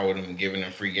Jaden work out with him and giving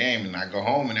him free game. And I go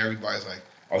home and everybody's like,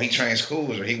 oh, he trains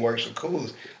Coos or he works with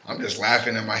Coos. I'm just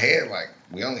laughing in my head like,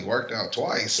 we only worked out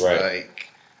twice. Right. Like,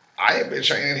 I have been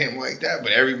training him like that,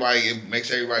 but it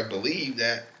makes everybody believe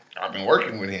that I've been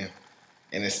working with him.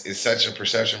 And it's such a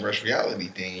perception versus reality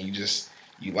thing. And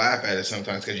you laugh at it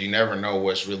sometimes because you never know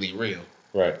what's really real.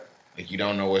 Right. Like, you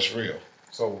don't know what's real.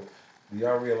 So, do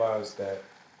y'all realize that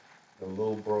the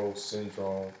little bro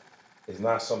syndrome is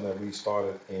not something that we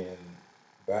started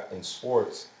back in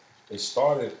sports? It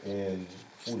started in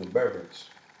food and beverage.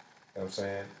 You know what I'm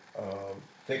saying?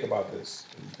 Think about this.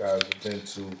 You guys have been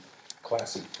to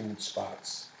classic food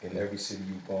spots in every city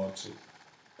you've gone to.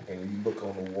 And you look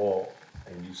on the wall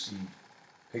and you see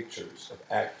pictures of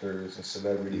actors and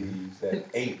celebrities that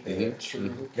ate there.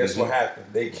 Guess what happened?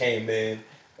 They came in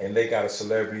and they got a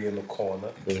celebrity in the corner.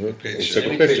 They took a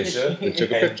picture. They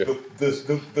took a picture.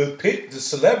 The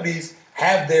celebrities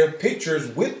have their pictures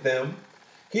with them.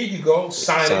 Here you go,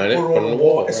 sign it, put it on the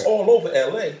wall. It's all over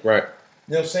LA. Right.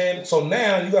 You know what I'm saying? So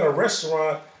now you got a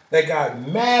restaurant that got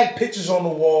mad pictures on the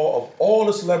wall of all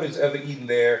the celebrities ever eaten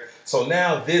there. So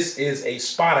now this is a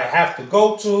spot I have to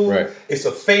go to. Right. It's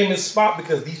a famous spot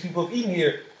because these people have eaten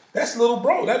here. That's little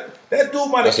bro. That dude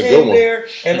might have came there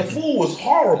and the food was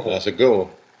horrible. That's a good one.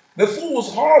 The food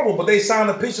was horrible, but they signed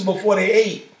a picture before they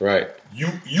ate. Right.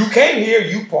 You came here,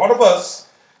 you part of us.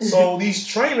 So these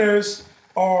trainers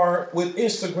are with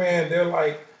Instagram, they're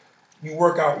like, you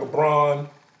work out LeBron,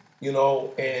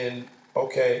 and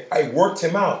okay, I worked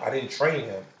him out. I didn't train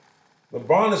him.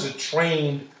 LeBron is a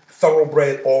trained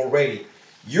thoroughbred already.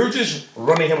 You're just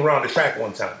running him around the track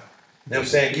one time. You know what I'm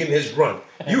saying? Getting his run.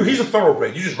 He's a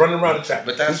thoroughbred. You just running around the track.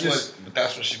 But that's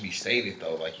what should be stated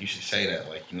though. Like you should say that.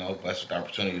 Like, that's the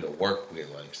opportunity to work with.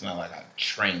 Like it's not like I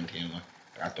trained him. Like,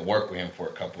 I got to work with him for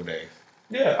a couple of days.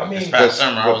 Yeah, I mean, this past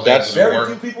summer I was able to very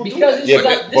work. few people do Because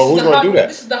that. but who's gonna do that?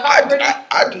 This is the hot ready.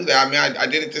 I do that. I mean, I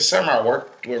did it this summer. I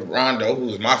worked with Rondo, who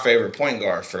was my favorite point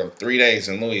guard, for 3 days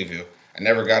in Louisville. I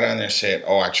never got on there and said,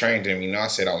 oh, I trained him. I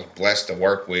said I was blessed to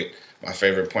work with my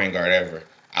favorite point guard ever.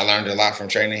 I learned a lot from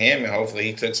training him, and hopefully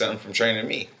he took something from training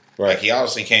me. Right. Like, he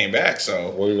obviously came back, so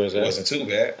what were you gonna say? It wasn't too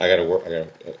bad. I got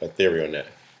a theory on that.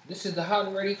 This is the hot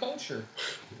and ready culture.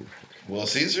 Will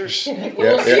Caesars? Yeah.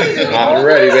 Hot and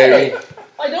ready, baby.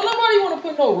 Like, don't nobody want to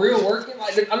put no real work in.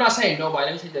 Like, I'm not saying nobody.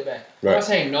 Let me take that back. Right. I'm not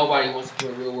saying nobody wants to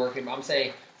put real work in. But I'm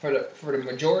saying for the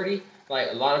majority, like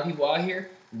a lot of people out here,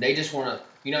 they just want to.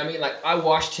 You know what I mean? Like, I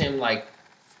watched him, like,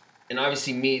 and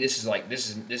obviously me. This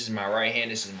is my right hand.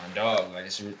 This is my dog. Like,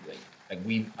 this is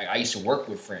I used to work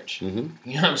with French. Mm-hmm.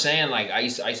 You know what I'm saying? Like, I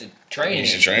used to train him. You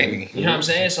should train me. You know what I'm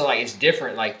saying? So like, it's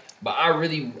different. Like, but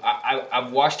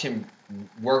I've watched him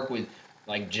work with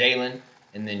like Jalen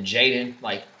and then Jaden.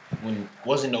 Like, when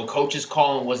wasn't no coaches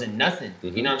calling, wasn't nothing.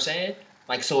 Mm-hmm. You know what I'm saying?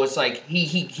 Like, so it's like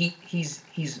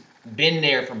he's been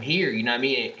there from here. You know what I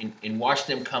mean? And watched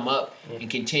them come up and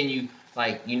continue.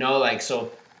 Like,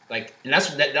 so like, and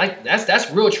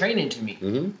that's real training to me.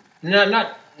 Mm-hmm.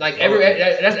 Not like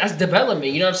that's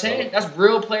development. You know what I'm saying? That's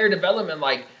real player development.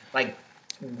 Like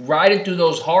riding through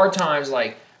those hard times.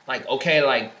 Like okay,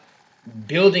 like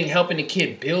helping the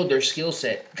kid build their skill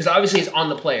set, because obviously it's on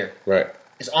the player. Right.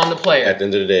 It's on the player. At the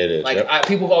end of the day, it is. Like,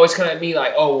 people have always come at me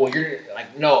like, oh, well, you're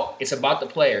like, no, it's about the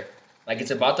player. Like,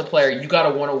 it's about the player. You got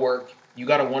to want to work. You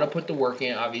got to want to put the work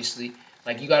in, obviously.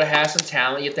 Like, you got to have some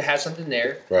talent. You have to have something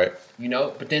there. Right.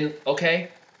 But then, okay,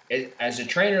 as a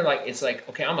trainer, like, it's like,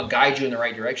 okay, I'm going to guide you in the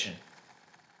right direction.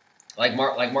 Like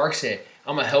Mark said,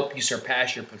 I'm going to help you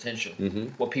surpass your potential,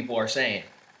 what people are saying.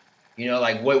 You know,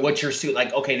 like what's your ceiling?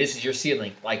 Like, okay, this is your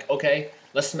ceiling. Like, okay,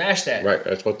 let's smash that. Right.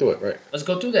 Let's go through it. Right. Let's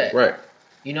go through that. Right.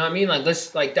 You know what I mean? Like,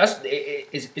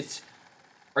 it's.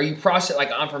 Are you process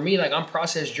like I'm for me? Like I'm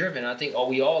process driven. I think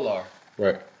we all are.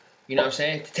 Right. You know what I'm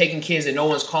saying? Taking kids that no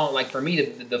one's calling. Like for me,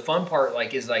 the fun part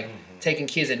like is like taking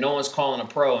kids that no one's calling a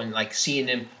pro and like seeing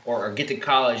them or get to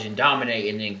college and dominate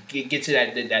and then get to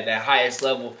that highest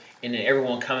level and then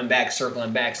everyone coming back,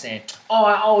 circling back, saying, "Oh,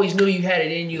 I always knew you had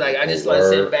it in you." Like I just like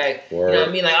sit back. You know what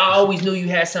I mean? Like I always knew you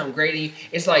had something great in you.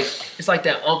 It's like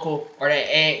that uncle or that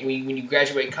aunt when you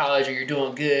graduate college or you're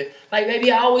doing good. Like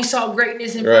maybe I always saw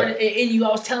greatness in you. I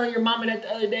was telling your mama that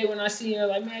the other day when I seen her.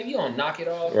 Like man, you don't knock it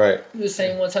off. Right. You the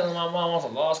same one telling my mom I was a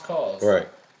lost cause. Right.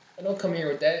 I don't come here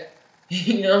with that.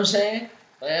 You know what I'm saying?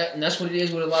 Like, and that's what it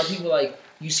is with a lot of people. Like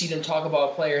you see them talk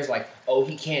about players like, oh,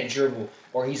 he can't dribble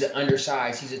or he's an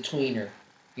undersized, he's a tweener.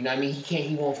 You know what I mean?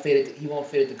 He won't fit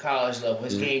at the college level.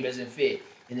 His game doesn't fit.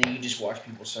 And then you just watch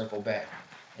people circle back,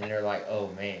 and they're like, oh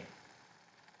man,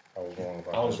 I was wrong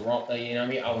about I was wrong. You know what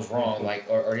I mean? I was wrong. Like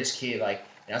or this kid like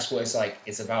that's what it's like.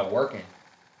 It's about working.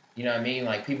 You know what I mean?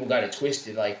 Like people got it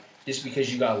twisted. Like just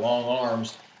because you got long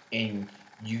arms and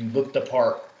you look the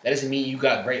part, that doesn't mean you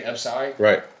got great upside.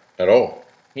 Right. At all.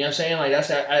 You know what I'm saying? Like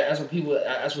that's what people.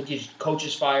 That's what gets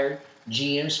coaches fired,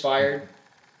 GMs fired.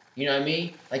 You know what I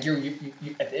mean? Like you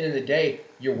at the end of the day,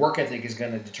 your work ethic is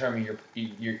going to determine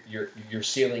your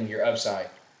ceiling, your upside.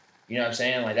 You know what I'm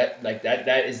saying? Like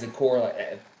that is the core.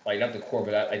 Like not the core,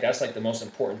 but that's like the most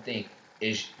important thing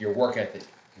is your work ethic.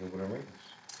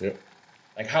 Yep.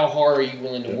 Like how hard are you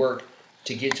willing to work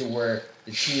to get to where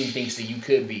the team thinks that you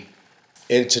could be?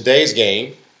 In today's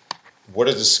game, what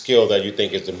is the skill that you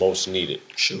think is the most needed?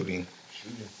 Shooting.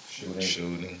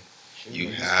 You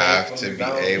have to be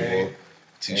able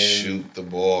to shoot the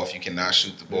ball. If you cannot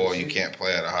shoot the ball, you can't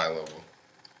play at a high level.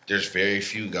 There's very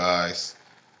few guys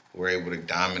who are able to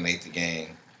dominate the game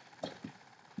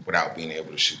without being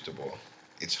able to shoot the ball.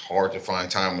 It's hard to find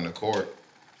time on the court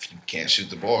if you can't shoot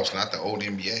the ball. It's not the old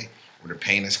NBA where the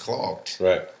paint is clogged.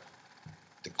 Right.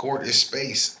 The court is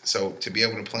space. So to be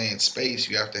able to play in space,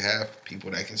 you have to have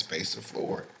people that can space the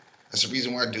floor. That's the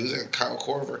reason why dudes like Kyle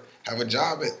Korver have a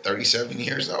job at 37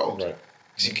 years old. Right.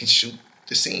 Because he can shoot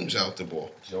the seams out the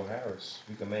ball. Joe Harris.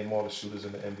 We can name all the shooters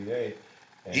in the NBA.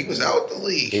 He was out the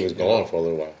league. He was gone for a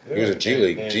little while. Yeah, He was a G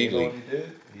League. and G you know League. what he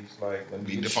did? He's like, let me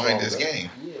He get defined his stronger. game.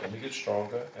 Yeah. Let me get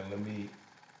stronger and let me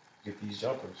get these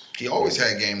jumpers. He always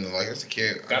had game though. Like as a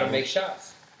kid, Gotta make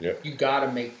shots. Yeah. You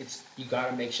gotta make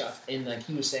shots. And like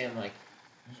he was saying, like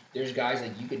there's guys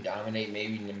like you could dominate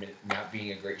maybe not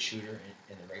being a great shooter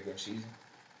in the regular season.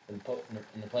 In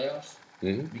the playoffs,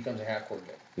 it becomes a half court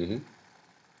game. Mm-hmm.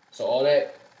 So all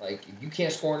that, like if you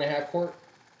can't score in the half court,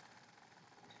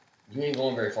 you ain't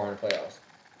going very far in the playoffs.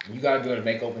 And you gotta be able to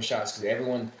make open shots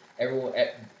because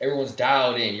everyone's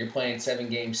dialed in. You're playing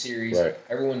 7-game series. Right.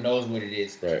 Everyone knows what it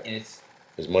is. Right. And it's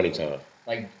It's money time.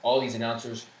 like all these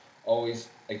announcers always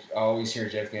like I always hear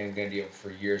Jeff Gandy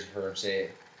for years. Heard him say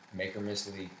it, make or miss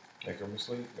league. Make her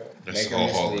mislead. Yeah. that's Make or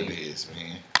miss all it league. is,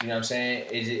 man. You know what I'm saying?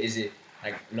 Is it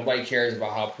like nobody cares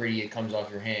about how pretty it comes off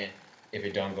your hand if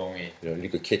it don't go in? You know, you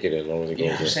could kick it as long as it You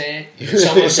know goes what I'm in.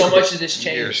 saying? So much of this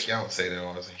You hear change. scouts say that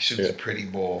all the time. He shoots a pretty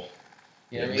ball.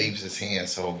 You know what I It mean? leaves his hand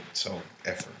so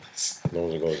effortless. As long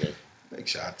as it goes in. Make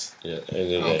shots. Yeah. I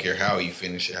don't And care how you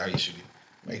finish it, how you shoot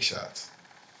it. Make shots.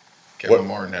 Kevin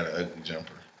Martin had an ugly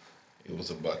jumper. It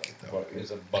was a bucket though. But it's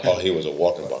a bucket. oh, he was a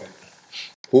walking bucket.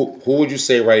 Who would you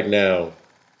say right now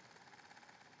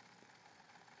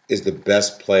is the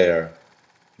best player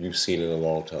you've seen in a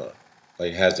long time?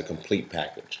 Like has the complete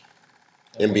package.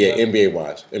 NBA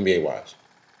wise.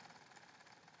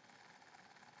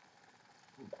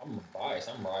 I'm biased.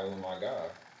 I'm riding with my guy.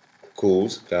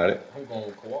 Cools, got it. I'm going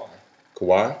with Kawhi.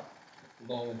 Kawhi? I'm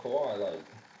going with Kawhi. Like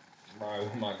I'm riding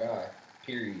with my guy.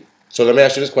 Period. So let me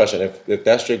ask you this question. If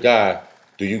that's your guy,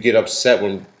 do you get upset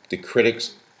when the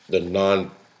critics, the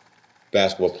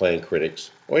non-basketball playing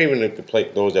critics, or even if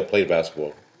those that play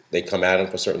basketball, they come at him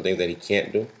for certain things that he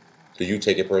can't do? Do you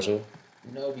take it personal?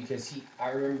 No, because I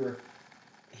remember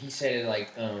he said it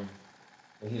like when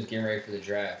he was getting ready for the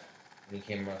draft when he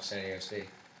came out of San Diego State,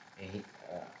 and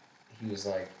he was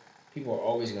like, people are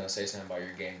always gonna say something about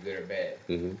your game, good or bad.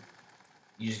 Mm-hmm.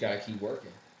 You just gotta keep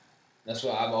working. That's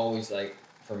what I've always like.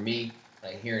 For me,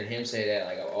 like hearing him say that,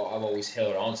 like I've always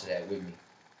held on to that with me.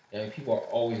 You know, I mean, people are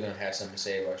always gonna have something to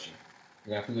say about you.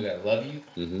 You're gonna have people that love you.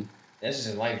 Mm-hmm. That's just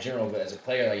in life in general. But as a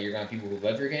player, like you're gonna have people who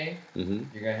love your game. Mm-hmm.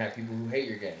 You're gonna have people who hate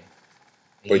your game.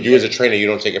 And But you as a trainer, you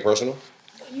don't take it personal?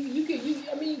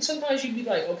 I mean, sometimes you'd be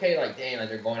like, okay, like damn, like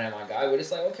they're going at my guy, but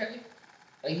it's like okay,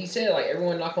 like he said, like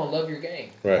everyone not gonna love your game.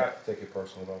 You Right. have to take it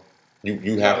personal though.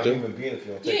 You have to. Human being if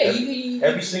you don't take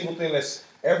every single thing that's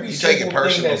you take it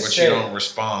personal, but you don't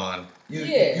respond. You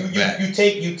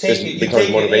take becomes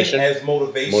it motivation. in as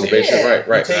motivation. Motivation,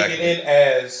 right. You take it in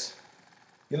as,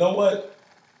 you know what?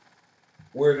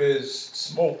 Where there's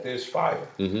smoke, there's fire.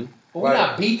 Mm-hmm. But we're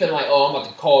not beefing like, oh, I'm about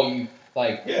to call you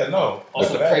like no. On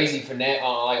some crazy fanatic,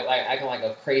 like acting like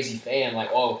a crazy fan, like,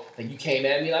 oh, like you came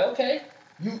at me, like, okay.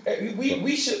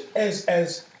 We should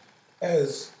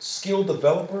as skilled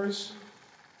developers,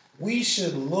 we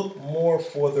should look more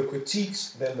for the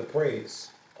critiques than the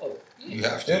praise. Oh, you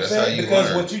have to. You know what I'm saying?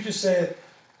 Because what you just said,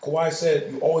 Kawhi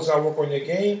said, you always got to work on your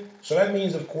game. So that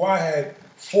means if Kawhi had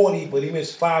 40, but he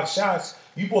missed 5 shots,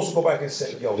 you're supposed to go back and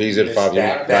say, yo, he's at 5.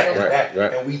 That.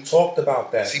 And we talked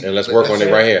about that. And let's work on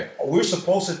it right here. We're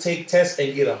supposed to take tests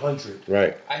and get 100.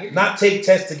 Right. Not take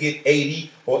tests to get 80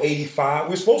 or 85.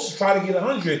 We're supposed to try to get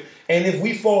 100. And if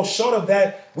we fall short of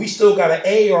that, we still got an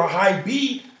A or a high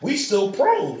B. We still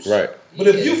pros. Right. But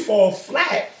if you fall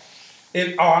flat,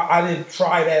 I didn't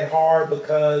try that hard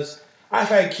because I've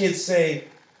had kids say,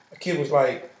 a kid was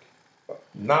like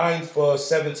 9 for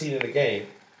 17 in the game.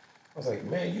 I was like,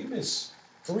 man, you missed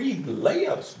 3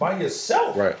 layups by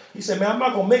yourself. Right. He said, man, I'm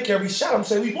not going to make every shot. I'm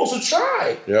saying we're supposed to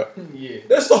try. Yep. Yeah.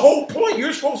 That's the whole point.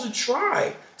 You're supposed to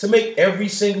try to make every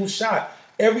single shot.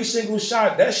 Every single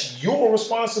shot, that's your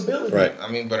responsibility. Right. I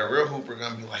mean, but a real hooper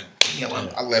gonna be like, damn,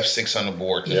 I left 6 on the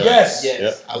board today. Yes.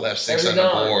 Yep. I left 6 on the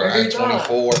board. I had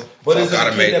 24. But is it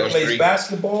a kid that plays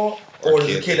basketball or is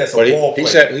it a kid that's a ball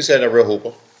player? He said a real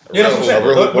hooper. Yeah, that's what I'm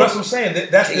saying. But that's what I'm saying.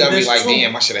 That's he gonna be like,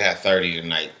 damn, I should have had 30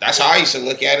 tonight. That's how I used to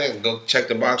look at it. Go check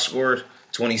the box score.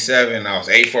 27. I was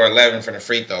 8 for 11 from the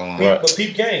free throw line. Right. But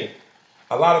peep game.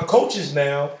 A lot of coaches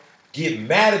now get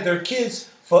mad at their kids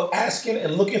for asking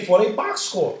and looking for their box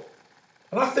score.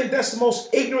 And I think that's the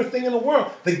most ignorant thing in the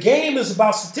world. The game is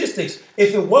about statistics.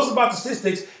 If it was about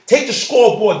statistics, take the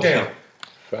scoreboard down.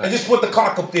 Right. And just put the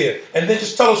clock up there. And then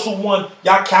just tell us who won.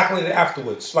 Y'all calculate it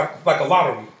afterwards, like a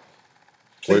lottery.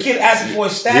 The kid asking for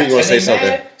his stats and they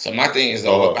mad. So my thing is,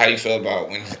 though, how do you feel about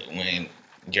when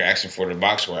you're asking for the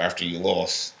box score after you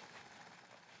lost?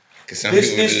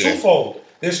 There's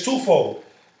twofold.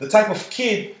 The type of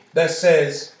kid that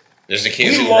says, there's the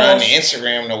kids who run the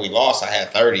Instagram. No, we lost. I had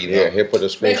 30. Though. Yeah, he'll put a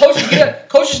screen. Coaches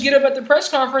get up at the press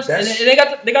conference and they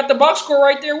got the box score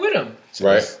right there with them.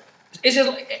 Right. It's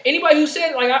just anybody who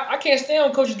said like I can't stand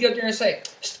when coaches get up there and say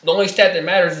the only stat that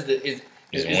matters is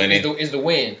the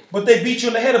win. But they beat you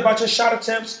in the head about your shot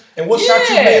attempts and what shot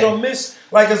you made or missed.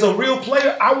 Like as a real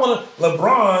player, I want to.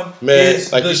 LeBron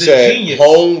is like the you said, genius.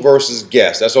 Home versus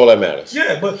guest. That's all that matters.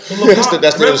 Yeah, but LeBron,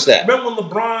 that's the stat. Remember when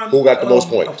LeBron who got the most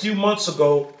points a few months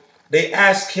ago? They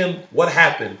asked him what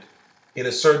happened in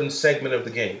a certain segment of the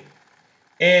game.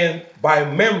 And by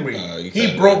memory,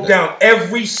 he broke down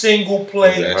every single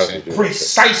play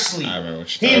precisely.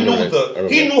 He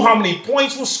knew how many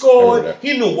points were scored.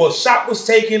 He knew what shot was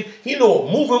taken. He knew what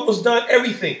movement was done,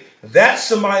 everything. That's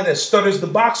somebody that studies the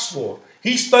box score.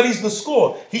 He studies the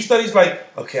score. He studies like,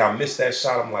 okay, I missed that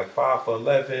shot. I'm like 5 for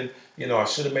 11. You know, I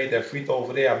should have made that free throw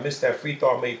over there. I missed that free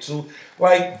throw. I made 2.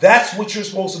 Like, that's what you're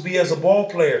supposed to be as a ball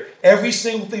player. Every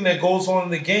single thing that goes on in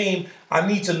the game, I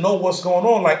need to know what's going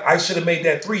on. Like, I should have made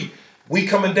that 3. We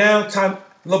coming down time.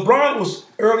 LeBron was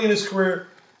early in his career.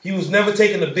 He was never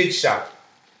taking a big shot.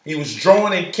 He was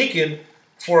drawing and kicking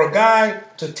for a guy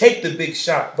to take the big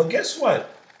shot. But guess what?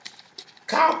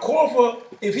 Kyle Korver,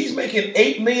 if he's making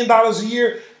 $8 million a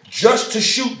year just to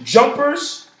shoot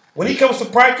jumpers when he comes to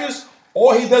practice,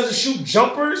 all he does is shoot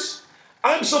jumpers,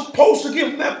 I'm supposed to give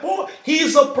him that ball.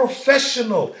 He's a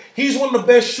professional. He's one of the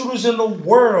best shooters in the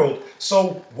world.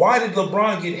 So why did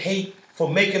LeBron get hate for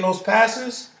making those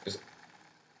passes?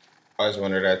 I always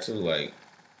wonder that too. Like,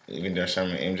 even during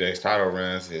some of MJ's title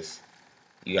runs,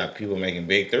 you got people making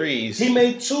big threes. He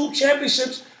made 2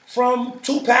 championships from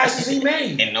 2 passes he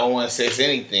made. And no one says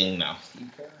anything now.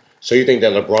 So you think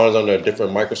that LeBron's under a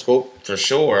different microscope? For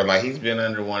sure. Like, he's been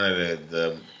under one of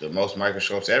the most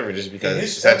microscopes ever just because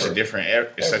it's such a different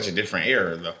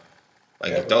era, though.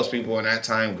 Like, if those people in that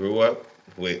time grew up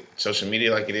with social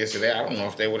media like it is today, I don't know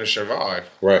if they would have survived.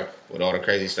 Right. With all the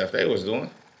crazy stuff they was doing.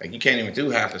 Like, you can't even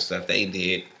do half the stuff they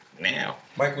did now.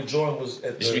 Michael Jordan was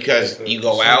at Just because you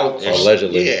go out,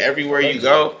 allegedly. Yeah, everywhere you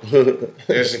go,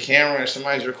 there's a camera and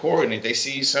somebody's recording it. They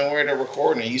see you somewhere, they're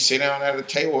recording it. You sit down at a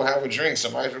table, have a drink,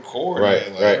 somebody's recording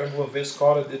it. Like, remember when Vince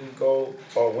Carter didn't go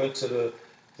or went to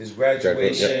his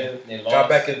graduation, got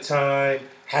back in time,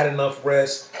 had enough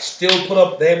rest, still put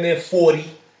up damn near 40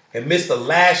 and missed the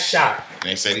last shot. And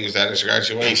they said he was at his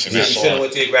graduation. Yeah, he should have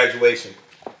went to his graduation.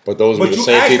 But those were the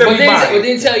same people. But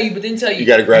then tell you. You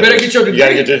got to graduate. You better get your degree. You got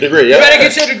to get your degree. Yeah. You better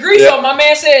get your degree. Yeah. So my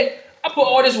man said, I put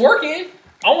all this work in.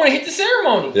 I want to hit the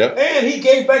ceremony. Yeah. And he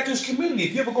gave back to his community.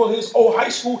 If you ever go to his old high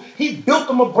school, he built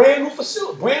them a brand new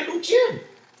facility, brand new gym.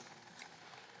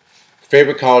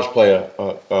 Favorite college player,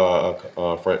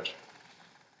 French?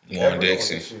 Juan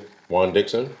Dixon. Juan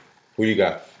Dixon. Who you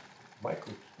got?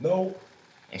 Michael. No.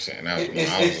 I'm saying that was when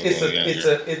I was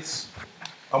it's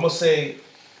I'm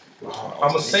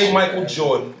gonna say Michael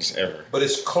Jordan, but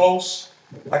it's close.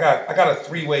 I got a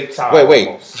 3-way tie. Wait.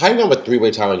 Almost. How you gonna have a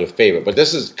 3-way tie on your favorite? But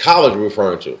this is college we're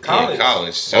referring to.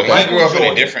 College. So Okay. he grew up in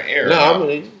a different era.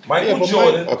 No, Michael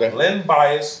Jordan, Len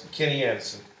Bias, Kenny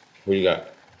Anderson. Who you got?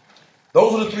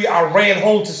 Those are the 3 I ran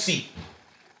home to see.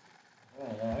 I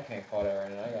don't know. I can't call that right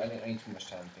now. I need too much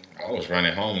time to think about I was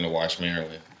running home to watch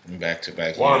Maryland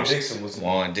back-to-back Juan years.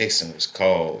 Dixon was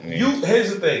cold, man.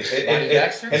 Here's the thing, and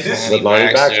this is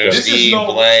Lonnie Baxter. Steve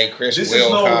Blake, Chris this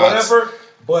Wilcox. is no whatever,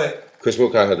 but Chris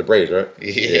Wilcox had the braids, right?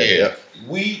 Yeah.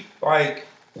 we like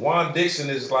Juan Dixon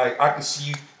is like I can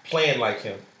see you playing like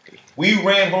him. We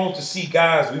ran home to see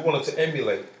guys we wanted to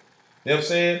emulate. You know what I'm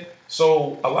saying?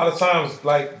 So a lot of times,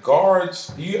 like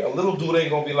guards, a little dude ain't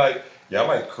gonna be like, yeah, I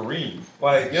like Kareem.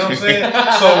 Like, you know what I'm saying?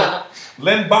 So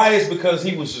Len Bias because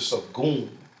he was just a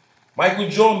goon. Michael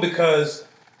Jordan because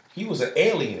he was an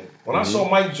alien. When I saw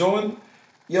Mike Jordan,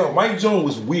 Mike Jordan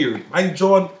was weird. Mike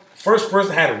Jordan, first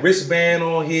person had a wristband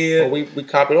on here. Well, we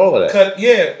copied all of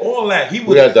that. All that.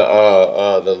 We had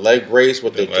the leg brace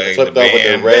with the flipped up with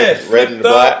the red and the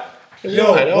black.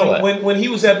 When he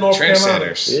was at North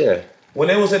Carolina, when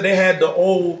they had the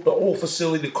old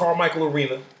facility, the Carmichael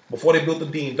Arena, before they built the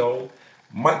Bean Dome,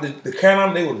 the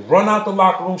Carolina, they would run out the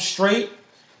locker room straight,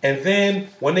 and then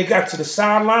when they got to the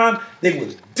sideline, they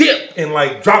would dip and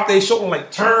like drop their shoulder and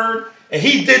like turn. And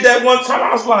he did that one time.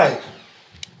 I was like,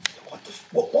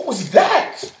 what was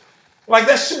that? Like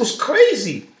that shit was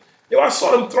crazy. I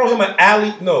saw them throw him an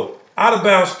out of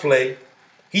bounds play.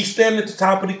 He's standing at the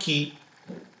top of the key,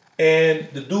 and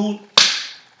the dude,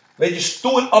 they just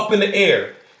threw it up in the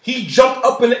air. He jumped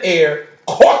up in the air,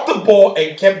 caught the ball,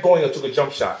 and kept going and took a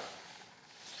jump shot.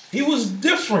 He was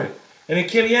different. And then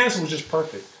Kenny Anderson was just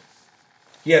perfect.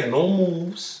 He had no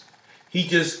moves. He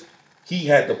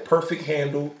had the perfect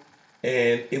handle,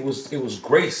 and it was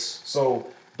grace. So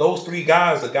those 3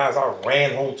 guys, the guys I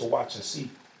ran home to watch and see.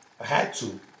 I had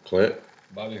to. Clint?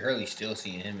 Bobby Hurley still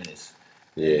seeing him in his.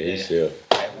 Yeah, he's still.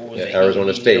 Like,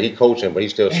 Arizona State. He coaching, but he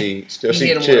still see hit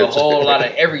him chips. with a whole lot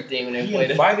of everything when they He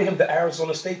played. invited him to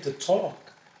Arizona State to talk.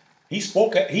 He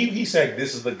spoke. He said,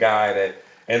 "This is the guy that."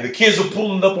 And the kids are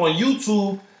pulling it up on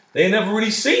YouTube. They never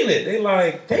really seen it. They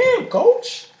like, "Damn,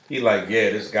 coach." He like,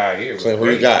 "Yeah, this guy here." Clint, who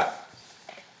you got?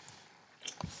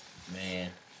 Man,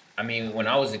 I mean, when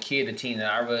I was a kid, the team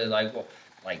that I really like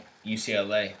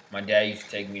UCLA. My dad used to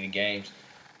take me to games.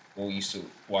 We used to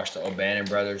watch the O'Bannon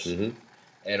brothers. Mm-hmm.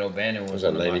 Ed O'Bannon was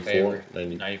that one of my 94? favorite.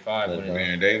 90, 95.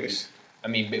 Baron Davis. I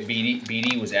mean,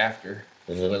 BD was after.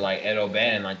 Mm-hmm. But like Ed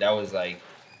O'Bannon, like that was like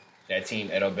that team.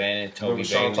 Ed O'Bannon, Toby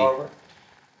Sean Bailey. Tarver?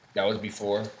 That was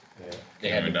before. Yeah. They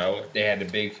had the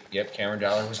big. Yep, Cameron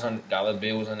Dollar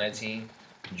Bill was on that team.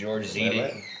 George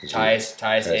Zedek, Tyus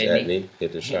Edney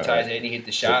hit the shot. Tyus Edney hit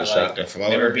the shot. Like, The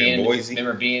floater in Boise.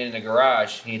 Remember being in the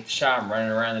garage, he hit the shot. I'm running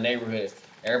around the neighborhood.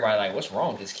 Everybody like, what's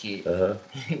wrong with this kid?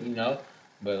 You know.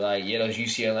 But like, yeah, those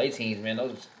UCLA teams, man,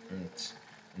 those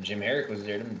Jim Herrick was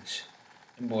there. Them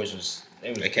boys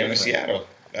they came to Seattle.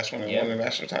 That's when they won the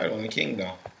national title in the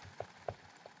Kingdom.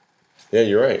 Yeah,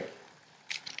 you're right.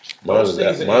 Mine was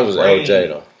LJ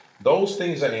though. Those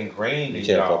things are ingrained in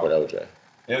y'all. You can't fuck with LJ. You know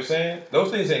what I'm saying?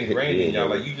 Those things are ingrained in y'all.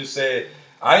 Like you just said,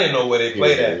 I didn't know where they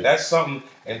played at. That's something.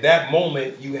 In that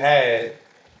moment, I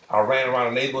ran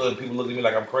around the neighborhood. People looked at me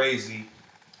like I'm crazy.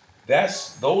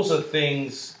 Those are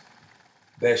things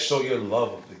that show your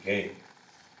love of the game. You know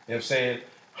what I'm saying?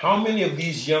 How many of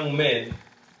these young men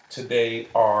today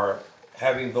are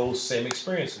having those same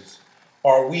experiences?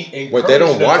 Are we encouraging Wait, they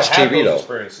don't them watch to have TV those though.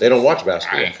 experiences? They don't watch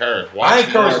basketball. I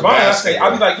encourage mine. I say,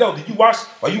 I'll be like, yo,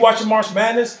 are you watching March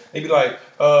Madness? They be like,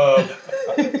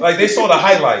 like they saw the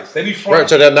highlights. They be front. Right,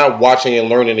 so they're not watching and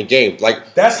learning the game.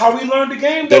 Like that's how we learned the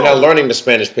game. They're not learning the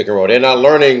Spanish pick and roll. They're not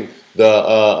learning the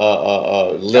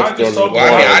lift on the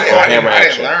hammer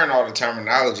action. I didn't learn all the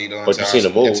terminology though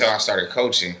until I started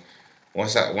coaching. When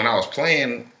I was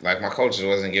playing, like my coaches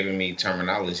wasn't giving me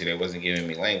terminology. They wasn't giving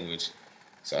me language.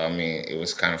 So I mean, it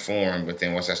was kind of foreign. But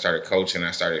then once I started coaching, I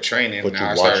started training. But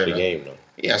now you watched the game though.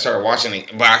 Yeah, I started watching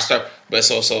it. But when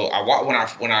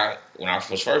I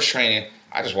was first training,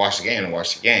 I just watched the game and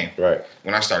watched the game. Right.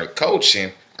 When I started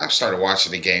coaching, I started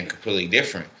watching the game completely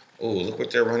different. Oh, look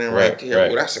what they're running right there.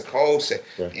 Right. Oh, that's a cold set.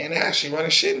 Right. And they're actually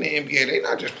running shit in the NBA. They're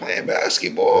not just playing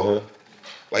basketball.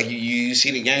 Like you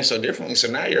see the game so differently. So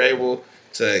now you're able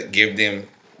to give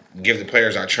the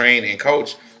players I train and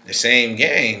coach the same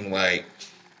game. Like,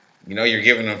 you know, you're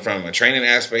giving them from a training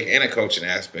aspect and a coaching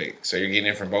aspect. So you're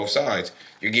getting it from both sides.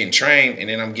 You're getting trained, and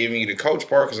then I'm giving you the coach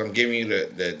part because I'm giving you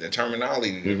the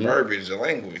terminology, the verbiage, the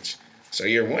language. So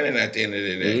you're winning at the end of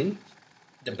the day.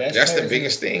 The best. That's the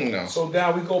biggest thing, though. So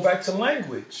now we go back to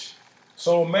language.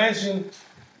 So imagine,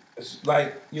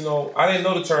 like, you know, I didn't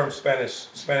know the term Spanish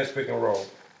pick and roll.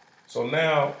 So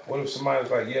now, what if somebody's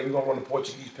like, yeah, we're going to run the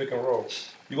Portuguese pick and roll?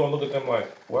 You're going to look at them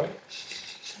like, what?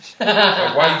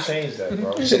 Like, why you change that,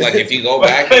 bro? So, like, if you go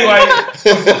back...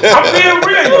 I'm being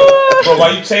real. But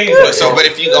why you change that, So, but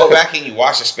if you go back and you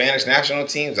watch the Spanish national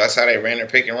teams, that's how they ran their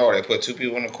pick and roll. They put two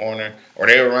people in the corner, or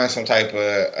they would run some type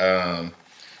of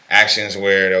actions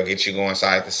where they'll get you going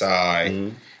side to side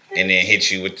and then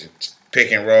hit you with the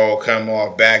pick and roll, come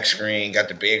off, back screen, got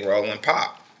the big roll and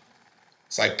pop.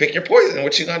 It's like, pick your poison.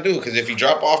 What you going to do? Because if you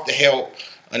drop off the help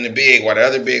on the big while the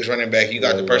other big's running back, you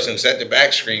got the person who set the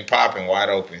back screen popping wide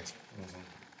open.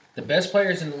 The best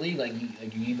players in the league,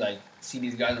 you see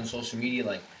these guys on social media,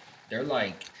 like, they're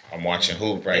like... I'm watching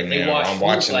hoop right now. I'm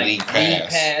watching like, league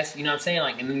pass. You know what I'm saying?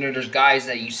 Like, and then there's guys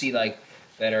that you see, like,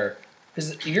 that are...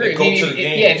 Because if you're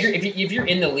if you're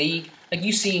in the league, like,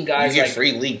 you seen guys you get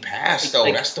free league pass though.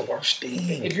 Like, that's the worst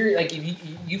thing. If you're like, if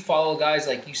you follow guys,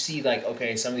 like, you see, like,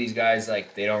 okay, some of these guys,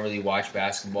 like, they don't really watch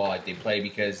basketball, like, they play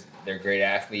because they're great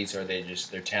athletes or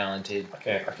they're talented. I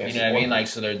can't you know what I mean? Like,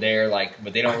 so they're there, like,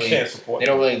 but they don't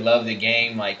really love the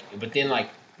game, like. But then, like,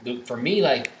 for me,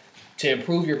 like, to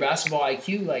improve your basketball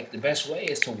IQ, like, the best way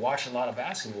is to watch a lot of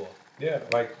basketball. Yeah,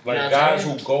 like guys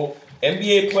who go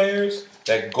NBA players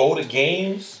that go to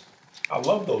games. I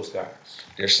love those guys.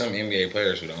 There's some NBA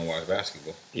players who don't watch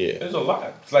basketball. Yeah, there's a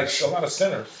lot. It's like a lot of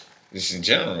centers. Just in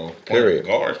general, period.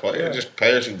 Guards, players, just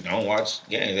players who don't watch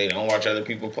games. They don't watch other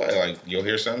people play. Like, you'll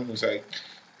hear some who say,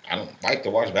 "I don't like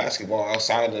to watch basketball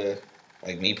outside of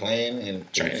like me playing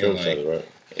and training." Like, right?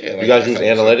 Yeah, like, you guys use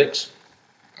analytics?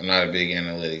 I'm not a big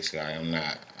analytics guy. I'm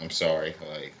not. I'm sorry.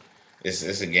 Like,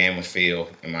 it's a game of feel,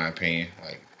 in my opinion.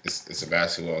 Like, it's a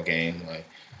basketball game. Like,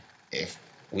 if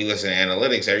we listen to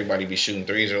analytics, everybody be shooting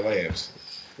threes or layups.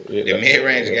 Yeah, the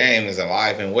mid-range game is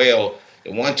alive and well. The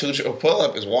 1-2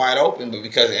 pull-up is wide open, but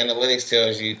because analytics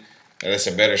tells you that it's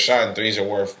a better shot and threes are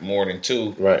worth more than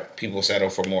two, right? People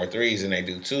settle for more threes than they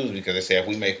do twos because they say if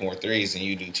we make more threes than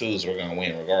you do twos, we're going to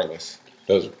win regardless.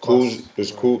 Does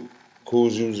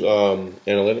Kuz use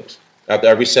analytics? After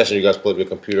every session, you guys pull up your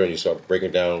computer and you start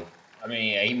breaking down. I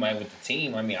mean, yeah, he might with the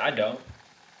team. I mean, I don't.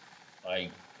 Like,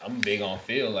 I'm big on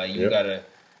feel. Like, you gotta.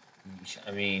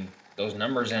 I mean, those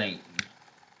numbers ain't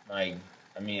like.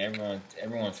 I mean,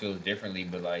 everyone feels differently,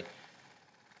 but like,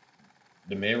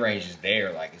 the mid range is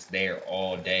there. Like, it's there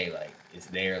all day. Like, it's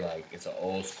there. Like, it's an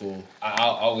old school. I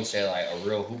always say, like, a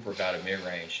real hooper got a mid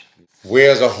range.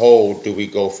 Where as a whole do we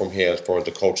go from here as far as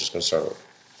the coach is concerned,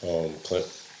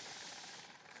 Clint?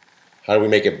 How do we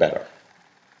make it better?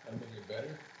 How to make it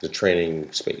better? The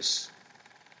training space.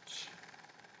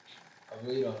 I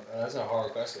really don't. That's a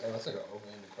hard question. That's like an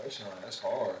open-ended question. That's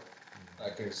hard.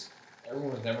 Like, cause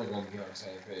everyone's never going to be on the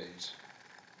same page.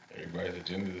 Everybody's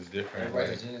agenda is different.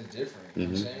 Everybody's agenda is different. You know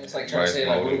what I'm saying? It's like trying to say,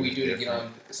 like, what do we do to get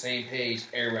on the same page,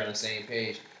 everybody on the same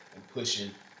page, and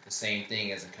pushing the same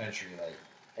thing as a country? Like,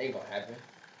 it ain't gonna happen.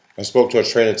 I spoke to a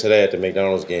trainer today at the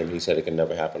McDonald's game. He said it can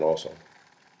never happen also.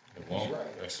 It won't.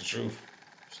 Right. That's the truth.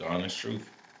 It's the honest truth.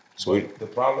 So the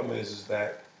problem is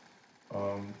that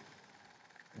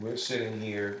we're sitting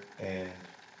here and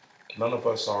none of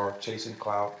us are chasing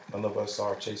clout. None of us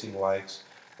are chasing likes.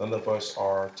 None of us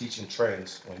are teaching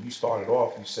trends. When you started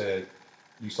off, you said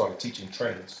you started teaching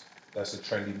trends. That's a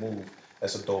trendy move.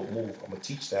 That's a dope move. I'm gonna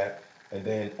teach that, and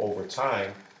then over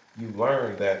time, you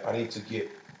learn that I need to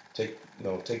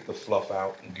take the fluff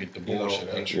out, and get the bullshit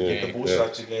out your game. Get the bullshit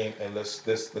out your game, and let's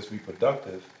be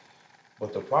productive.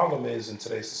 But the problem is in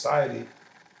today's society,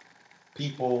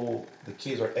 the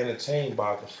kids are entertained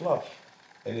by the fluff,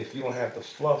 and if you don't have the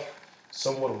fluff,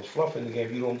 somewhat of a fluff in the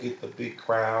game, you don't get the big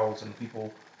crowds and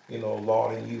people,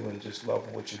 lauding you and just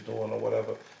loving what you're doing or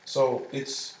whatever. So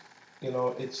it's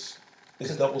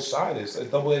double-sided. It's a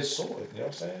double-edged sword. You know what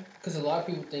I'm saying? Because a lot of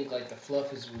people think like the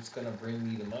fluff is what's gonna bring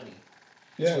me the money.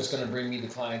 Yeah. It's what's gonna bring me the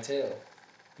clientele. You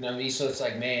know what I mean? So it's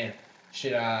like, man,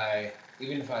 should I,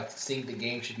 even if I think the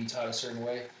game should be taught a certain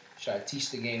way, should I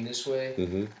teach the game this way?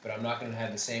 Mm-hmm. But I'm not gonna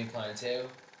have the same clientele,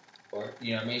 or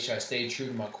you know what I mean? Should I stay true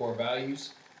to my core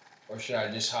values, or should I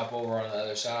just hop over on the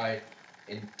other side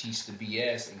and teach the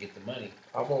BS and get the money?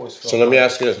 I've always felt. So let me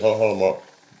ask you this. Hold on, Mark.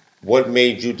 What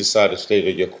made you decide to stay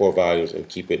to your core values and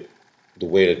keep it the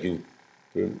way that you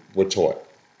were taught?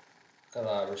 because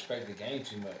I respect the game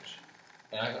too much,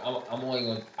 and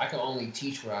I can only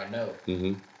teach what I know. Mm-hmm.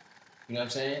 You know what I'm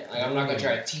saying? Like I'm not gonna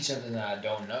try to teach something that I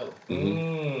don't know.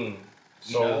 Mm.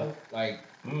 You know, like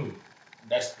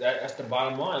that's the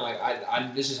bottom line.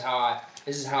 Like this is how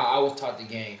I was taught the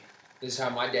game. This is how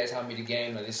my dad taught me the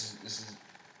game. Like this is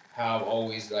how I've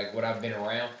always like what I've been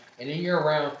around. And then you're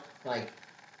around like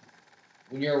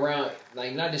when you're around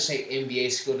like not just say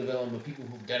NBA skill development, but people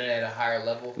who've done it at a higher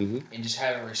level and just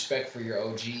having respect for your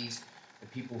OGs, the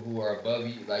people who are above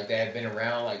you, like that have been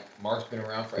around. Like Mark's been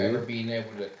around forever, being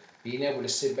able to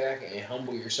sit back and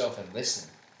humble yourself and listen.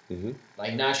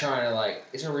 Like not trying to like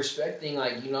it's a respect thing.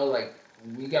 Like you know like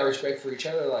we got respect for each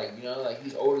other. Like you know like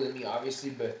he's older than me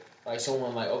obviously, but like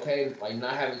someone like okay like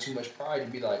not having too much pride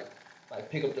to be like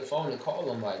pick up the phone and call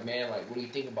them like man like what do you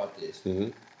think about this?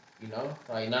 You know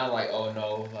like not like oh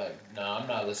no like nah I'm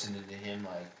not listening to him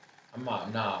like I'm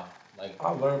not nah like I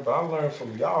learned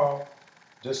from y'all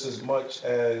just as much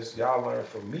as y'all learn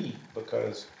from me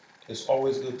because it's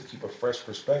always good to keep a fresh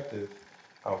perspective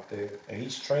out there. And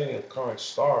he's training a current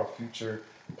star, future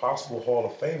possible Hall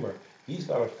of Famer. He's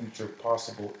got a future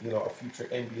possible, a future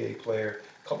NBA player,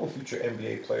 a couple future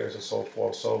NBA players and so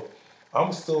forth. So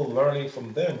I'm still learning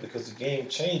from them because the game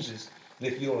changes. And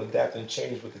if you don't adapt and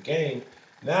change with the game,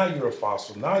 now you're a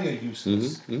fossil. Now you're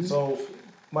useless. So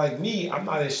like me, I'm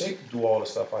not in shape to do all the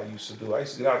stuff I used to do. I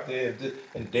used to get out there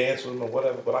and dance with them or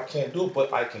whatever, but I can't do it.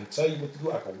 But I can tell you what to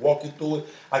do. I can walk you through it.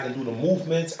 I can do the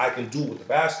movements. I can do with the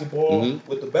basketball,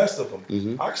 with the best of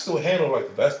them. I can still handle like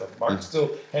the best of them. I can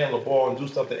still handle the ball and do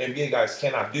stuff that NBA guys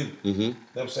cannot do. You know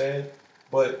what I'm saying?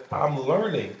 But I'm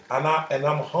learning, and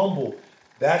I'm humble.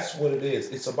 That's what it is.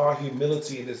 It's about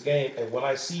humility in this game. And when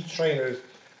I see trainers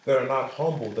that are not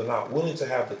humble, they're not willing to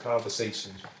have the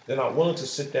conversations. They're not willing to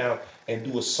sit down and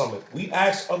do a summit. We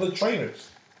asked other trainers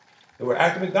that were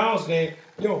at the McDonald's game,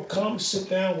 come sit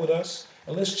down with us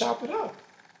and let's chop it up.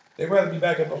 They'd rather be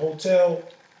back at the hotel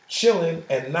chilling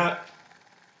and not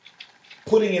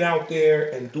putting it out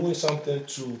there and doing something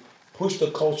to push the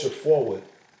culture forward.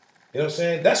 You know what I'm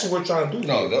saying? That's what we're trying to do.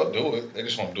 No, they'll do it. They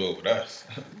just won't do it with us.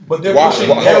 But they're pushing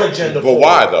their agenda forward. But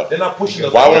why though? They're not pushing the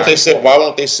Why won't they sit? Why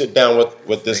won't they sit down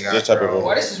with this type of?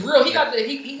 Why this is real? He got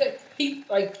he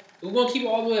like we're gonna keep it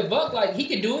all the way a buck. Like he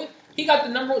could do it. He got the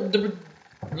number. The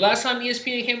last time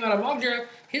ESPN came out of mock draft,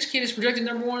 his kid is projected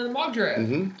number 1 in the mock draft.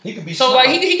 He could be so like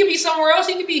he could be somewhere else.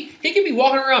 He could be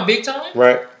walking around big time.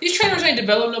 Right. These trainers ain't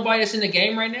developed nobody that's in the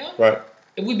game right now. Right.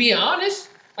 If we being honest,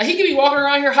 like he could be walking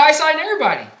around here high siding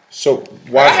everybody. So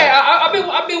why?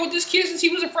 I've been with this kid since he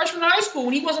was a freshman in high school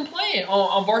when he wasn't playing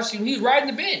on varsity when he was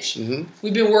riding the bench.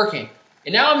 We've been working,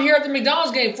 and now I'm here at the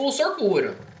McDonald's game full circle with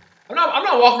him. I'm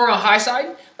not walking around high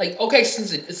siding. Like okay,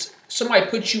 since it's somebody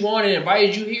put you on and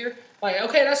invited you here, like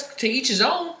okay, that's to each his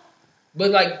own.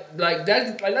 But like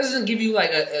that doesn't give you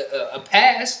like a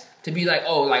pass to be like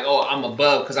oh I'm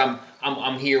above because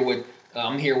I'm here with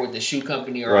the shoe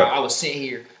company or I was sent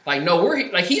here. Like no,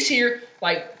 he's here.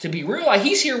 Like, to be real, like,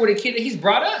 he's here with a kid that he's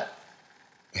brought up.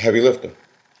 Heavy lifter.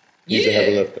 He's a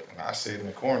heavy lifter. I sit in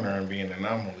the corner and be an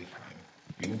anomaly.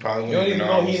 You probably don't even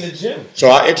know he's in the gym. So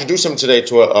I introduced him today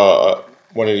to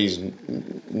one of these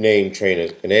name trainers,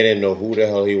 and they didn't know who the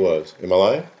hell he was. Am I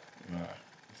lying? Nah.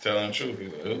 Telling the truth.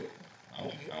 He's like, who?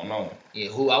 I don't know him. Yeah,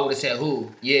 who? I would have said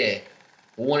who. Yeah.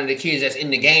 One of the kids that's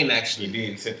in the game, actually. He did.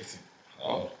 He said this.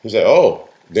 Oh. He said, oh.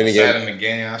 Then I sat in the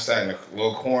game. I sat in the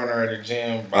little corner of the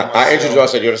gym. I introduced him. I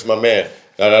said, yo, this is my man.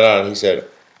 And he said,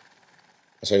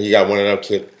 he got one of them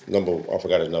kid number. I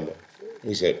forgot his number.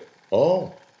 He said,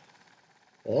 oh.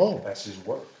 That's his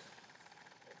work.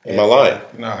 Am I lying?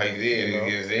 No, he did.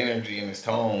 His energy and his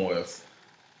tone was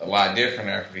a lot different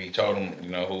after he told him,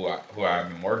 who I've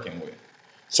been working with.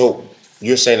 So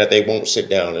you're saying that they won't sit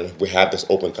down and we have this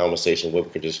open conversation where we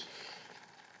could just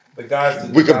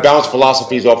we could bounce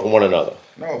philosophies off of one another.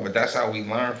 No, but that's how we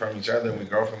learn from each other and we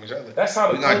grow from each other. That's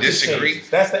how we're gonna disagree. Changes.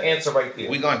 That's the answer right there.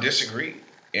 We're gonna disagree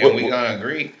and we're gonna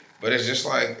agree. But it's just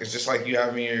like you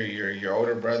having your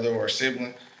older brother or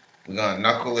sibling. We're gonna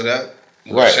knuckle it up,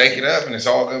 shake it up, and it's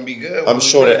all gonna be good. I'm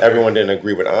sure that everyone didn't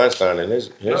agree with Einstein and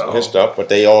his stuff, but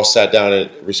they all sat down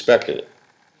and respected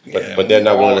it. But they're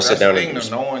not willing to sit down and.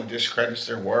 No one discredits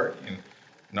their work and.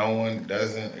 No one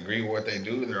doesn't agree with what they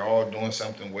do. They're all doing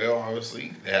something well,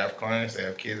 obviously. They have clients. They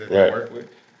have kids that they work with.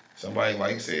 Somebody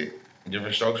likes it.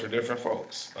 Different strokes for different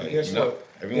folks. Like,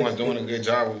 everyone's doing a good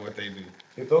job with what they do.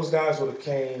 If those guys would have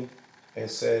came and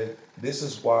said, this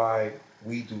is why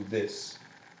we do this,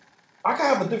 I could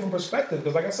have a different perspective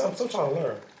because, like I said, I'm still trying to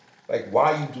learn. Like,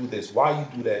 why you do this? Why you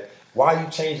do that? Why you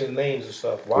changing names and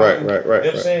stuff? You know what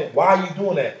I'm saying? Why are you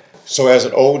doing that? So as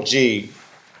an OG,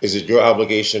 Is it your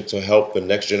obligation to help the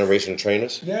next generation of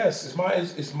trainers? Yes,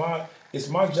 it's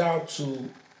my job to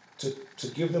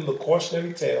give them the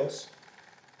cautionary tales,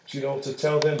 to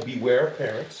tell them beware of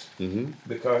parents,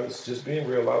 because just being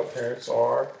real, a lot of parents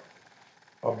are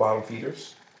bottom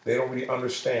feeders. They don't really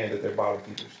understand that they're bottom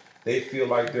feeders. They feel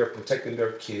like they're protecting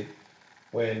their kid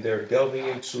when they're delving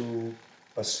into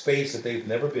a space that they've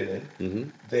never been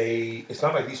in. It's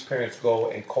not like these parents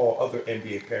go and call other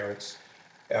NBA parents.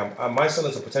 My son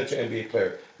is a potential NBA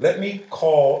player. Let me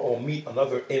call or meet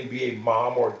another NBA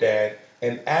mom or dad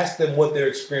and ask them what their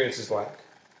experience is like.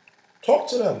 Talk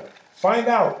to them. Find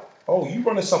out. Oh, you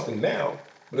running something now,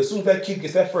 but as soon as that kid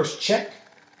gets that first check,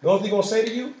 the only thing they're going to say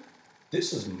to you,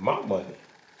 this is my money.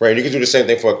 Right. You can do the same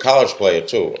thing for a college player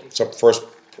too. So first,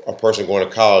 a person going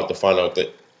to college to find out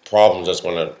the problems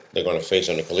they're going to face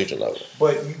on the collegiate level.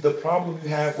 But the problem you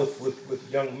have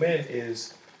with young men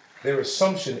is their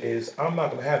assumption is I'm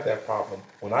not going to have that problem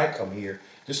when I come here.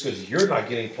 Just because you're not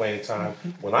getting playing time,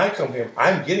 when I come here,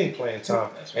 I'm getting playing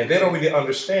time. And they don't really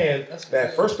understand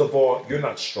that, first of all, you're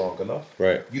not strong enough.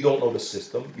 Right. You don't know the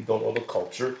system. You don't know the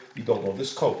culture. You don't know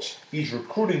this coach. He's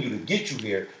recruiting you to get you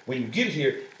here. When you get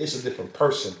here, it's a different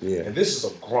person. Yeah. And this is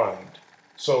a grind.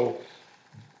 So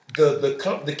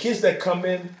the kids that come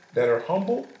in that are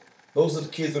humble, those are the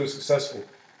kids that are successful.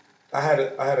 I had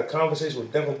a conversation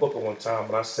with Devin Booker one time,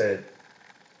 and I said,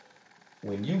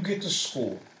 when you get to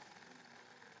school,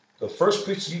 the first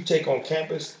picture you take on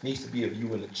campus needs to be of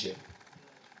you in the gym.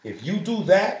 If you do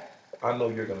that, I know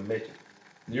you're going to make it.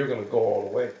 You're going to go all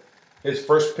the way. His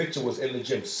first picture was in the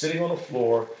gym, sitting on the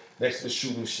floor next to the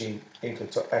shooting machine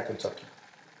at Kentucky.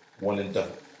 One and done.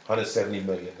 $170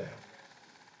 million now.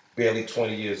 Barely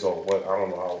 20 years old. What, I don't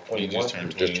know how, 21? He just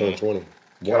turned 20.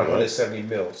 Got 170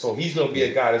 mil. So he's going to be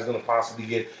a guy that's going to possibly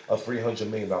get a $300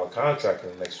 million contract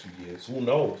in the next few years. Who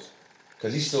knows?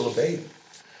 Because he's still a baby.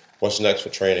 What's next for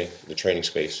training, the training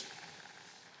space?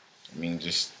 I mean,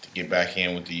 just to get back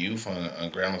in with the youth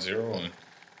on ground zero and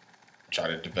try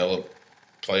to develop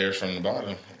players from the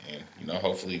bottom and,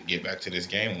 hopefully get back to this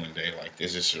game one day. Like,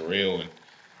 this is surreal, and it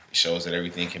shows that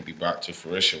everything can be brought to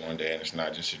fruition one day, and it's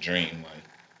not just a dream. Like,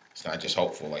 it's not just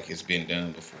hopeful. Like, it's been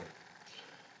done before.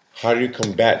 How do you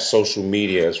combat social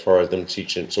media as far as them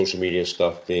teaching social media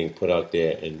stuff being put out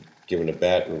there and giving a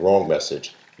bad and wrong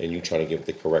message, and you trying to give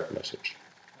the correct message?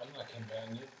 I'm not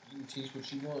combating it. You can teach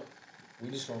what you want.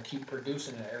 We're just going to keep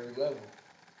producing at every level.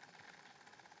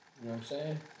 You know what I'm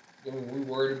saying? I mean, we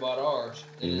worried about ours.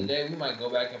 At the end of the day, we might go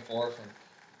back and forth and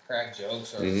crack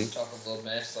jokes or talk a little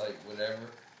mess, like whatever.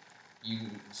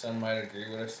 Some might agree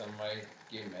with us, some might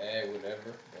get mad,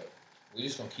 whatever. But we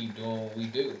just going to keep doing what we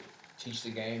do. Teach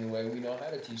the game the way we know how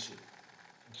to teach it.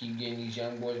 Keep getting these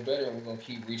young boys better, and we're going to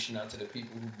keep reaching out to the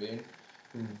people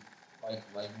who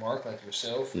like Mark, like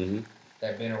yourself,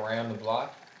 that been around the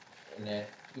block, and that,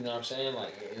 you know what I'm saying?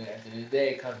 Like, and at the end of the day,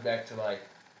 it comes back to like,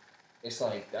 it's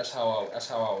like that's how I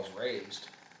was raised.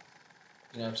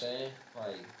 You know what I'm saying?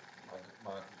 Like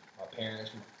my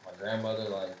parents, my grandmother,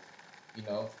 like,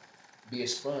 be a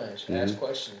sponge, ask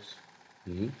questions.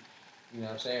 You know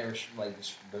what I'm saying? Like,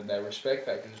 that respect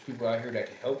factor. There's people out here that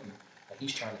can help you. Like,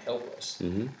 he's trying to help us.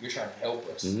 You're trying to help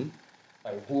us.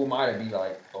 Like, who am I to be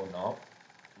like, oh no,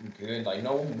 we good? Like,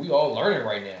 no, we all learning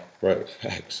right now. Right,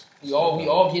 facts. We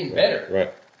all getting better.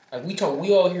 Right. Like,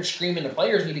 we all here screaming the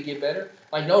players need to get better.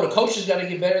 Like, no, the coaches got to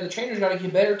get better. The trainers got to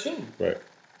get better too. Right.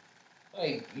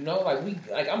 Like,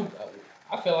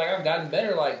 I feel like I've gotten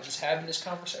better. Like, just having this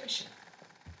conversation.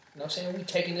 You know what I'm saying? We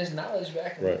taking this knowledge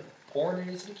back and pouring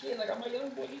it into the kids. Like, I'm a young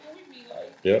boy, with me.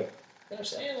 Like, yep. You know what I'm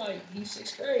saying? Like, he's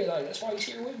 6th grade. Like, that's why he's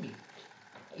here with me.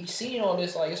 Like, he's seeing all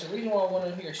this. Like, it's the reason why I want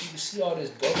him here. So you can see all this.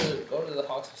 Go to the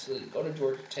Hawks facility. Go to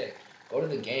Georgia Tech. Go to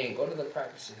the game. Go to the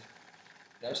practices.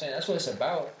 You know what I'm saying? That's what it's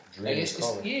about. Like,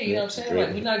 you know what I'm saying?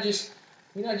 Like,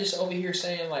 we're not just over here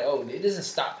saying, like, oh, it doesn't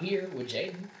stop here with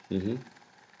Jaden.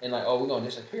 And, like, oh, we're going to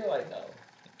disappear. Like, no.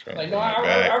 Like, no,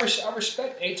 I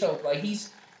respect Ato. Like,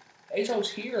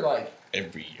 Ato's here, like,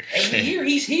 every year. Every year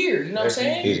he's here. You know what I'm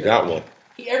saying? He's got one.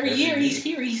 Every year he's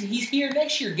here. He's here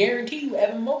next year, guarantee you,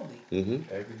 Evan Mobley. Every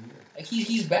year. Like,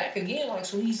 he's back again. Like,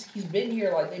 so he's been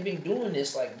here. Like, they've been doing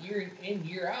this, like, year in,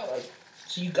 year out. Like,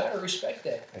 so you got to respect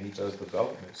that. And he does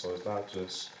development, so it's not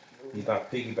just, he's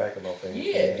not piggybacking off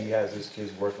anything. Yeah. He has his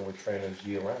kids working with trainers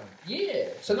year round. Yeah.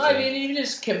 So not even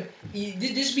just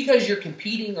because you're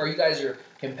competing or you guys are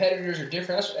competitors or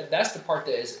different. That's the part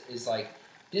that is like,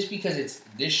 just because it's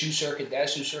this shoe circuit, that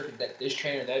shoe circuit, this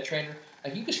trainer, that trainer,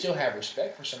 like, you can still have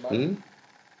respect for somebody.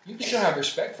 You can still have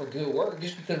respect for good work.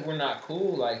 Just because we're not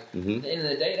cool, like, at the end of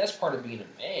the day, that's part of being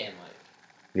a man. Like,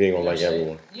 You ain't gonna like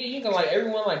everyone. Yeah, you ain't gonna like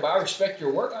everyone. Like, but I respect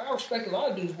your work. I respect a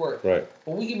lot of dudes' work. Right.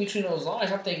 But we get between those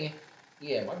lines, I'm thinking,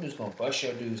 yeah, my dude's gonna bust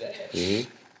your dude's ass. Mm-hmm.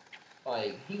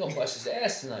 Like, he gonna bust his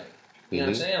ass tonight. You know what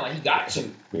I'm saying? Like, he got to.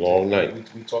 Long night.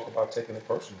 We talk about taking it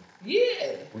personal.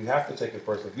 Yeah. We have to take it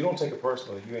personal. If you don't take it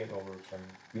personal, you ain't no real trainer.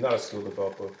 You're not a skill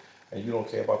developer, and you don't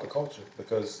care about the culture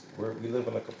because we live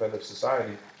in a competitive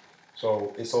society.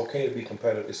 So it's okay to be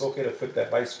competitive. It's okay to flip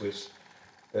that light switch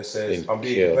that says, And I'm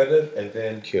being kill. competitive, and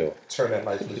then Kill. turn that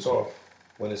light switch off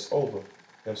when it's over. You know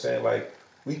what I'm saying? Like,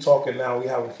 we talking now, we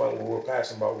having fun when we're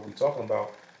passionate about what we talking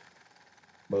about.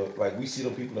 But, like, we see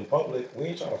them people in public, we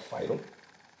ain't trying to fight them.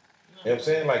 You know what I'm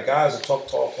saying? Like, guys will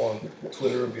talk on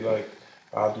Twitter and be like,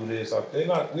 I'll do this. We're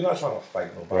not trying to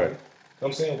fight nobody. Right. You know what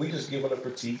I'm saying? We just giving a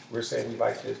critique. We're saying we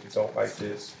like this, we don't like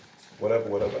this, whatever,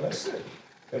 and that's it. You know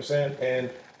what I'm saying? And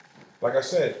like I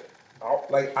said,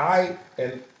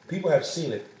 and people have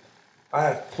seen it, I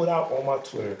have put out on my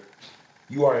Twitter,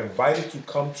 you are invited to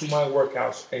come to my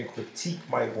workouts and critique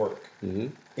my work. Mm-hmm.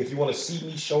 If you want to see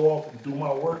me show off and do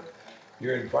my work,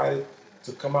 you're invited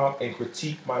to come out and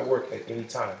critique my work at any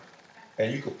time.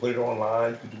 And you can put it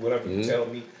online, you can do whatever you tell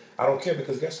me. I don't care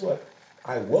because guess what?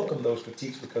 I welcome those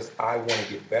critiques because I want to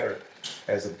get better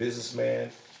as a businessman,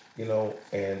 you know,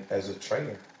 and as a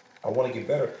trainer. I want to get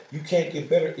better. You can't get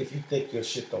better if you think your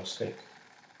shit don't stink.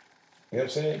 You know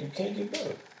what I'm saying? You can't get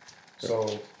better.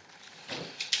 So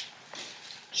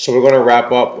we're going to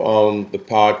wrap up the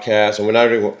podcast, and we're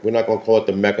not going to call it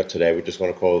the MECCA today. We're just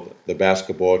going to call it the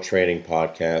Basketball Training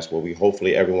Podcast, where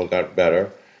hopefully everyone got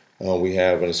better. We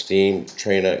have an esteemed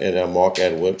trainer in Mark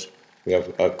Edwards. We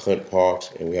have Clint Parks,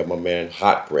 and we have my man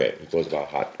Hot Bread. He goes about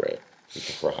hot bread. We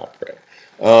prefer hot bread.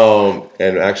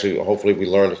 And actually, hopefully, we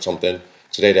learned something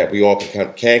today that we all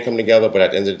can come together. But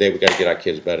at the end of the day, we got to get our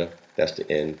kids better. That's the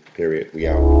end. Period. We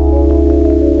out.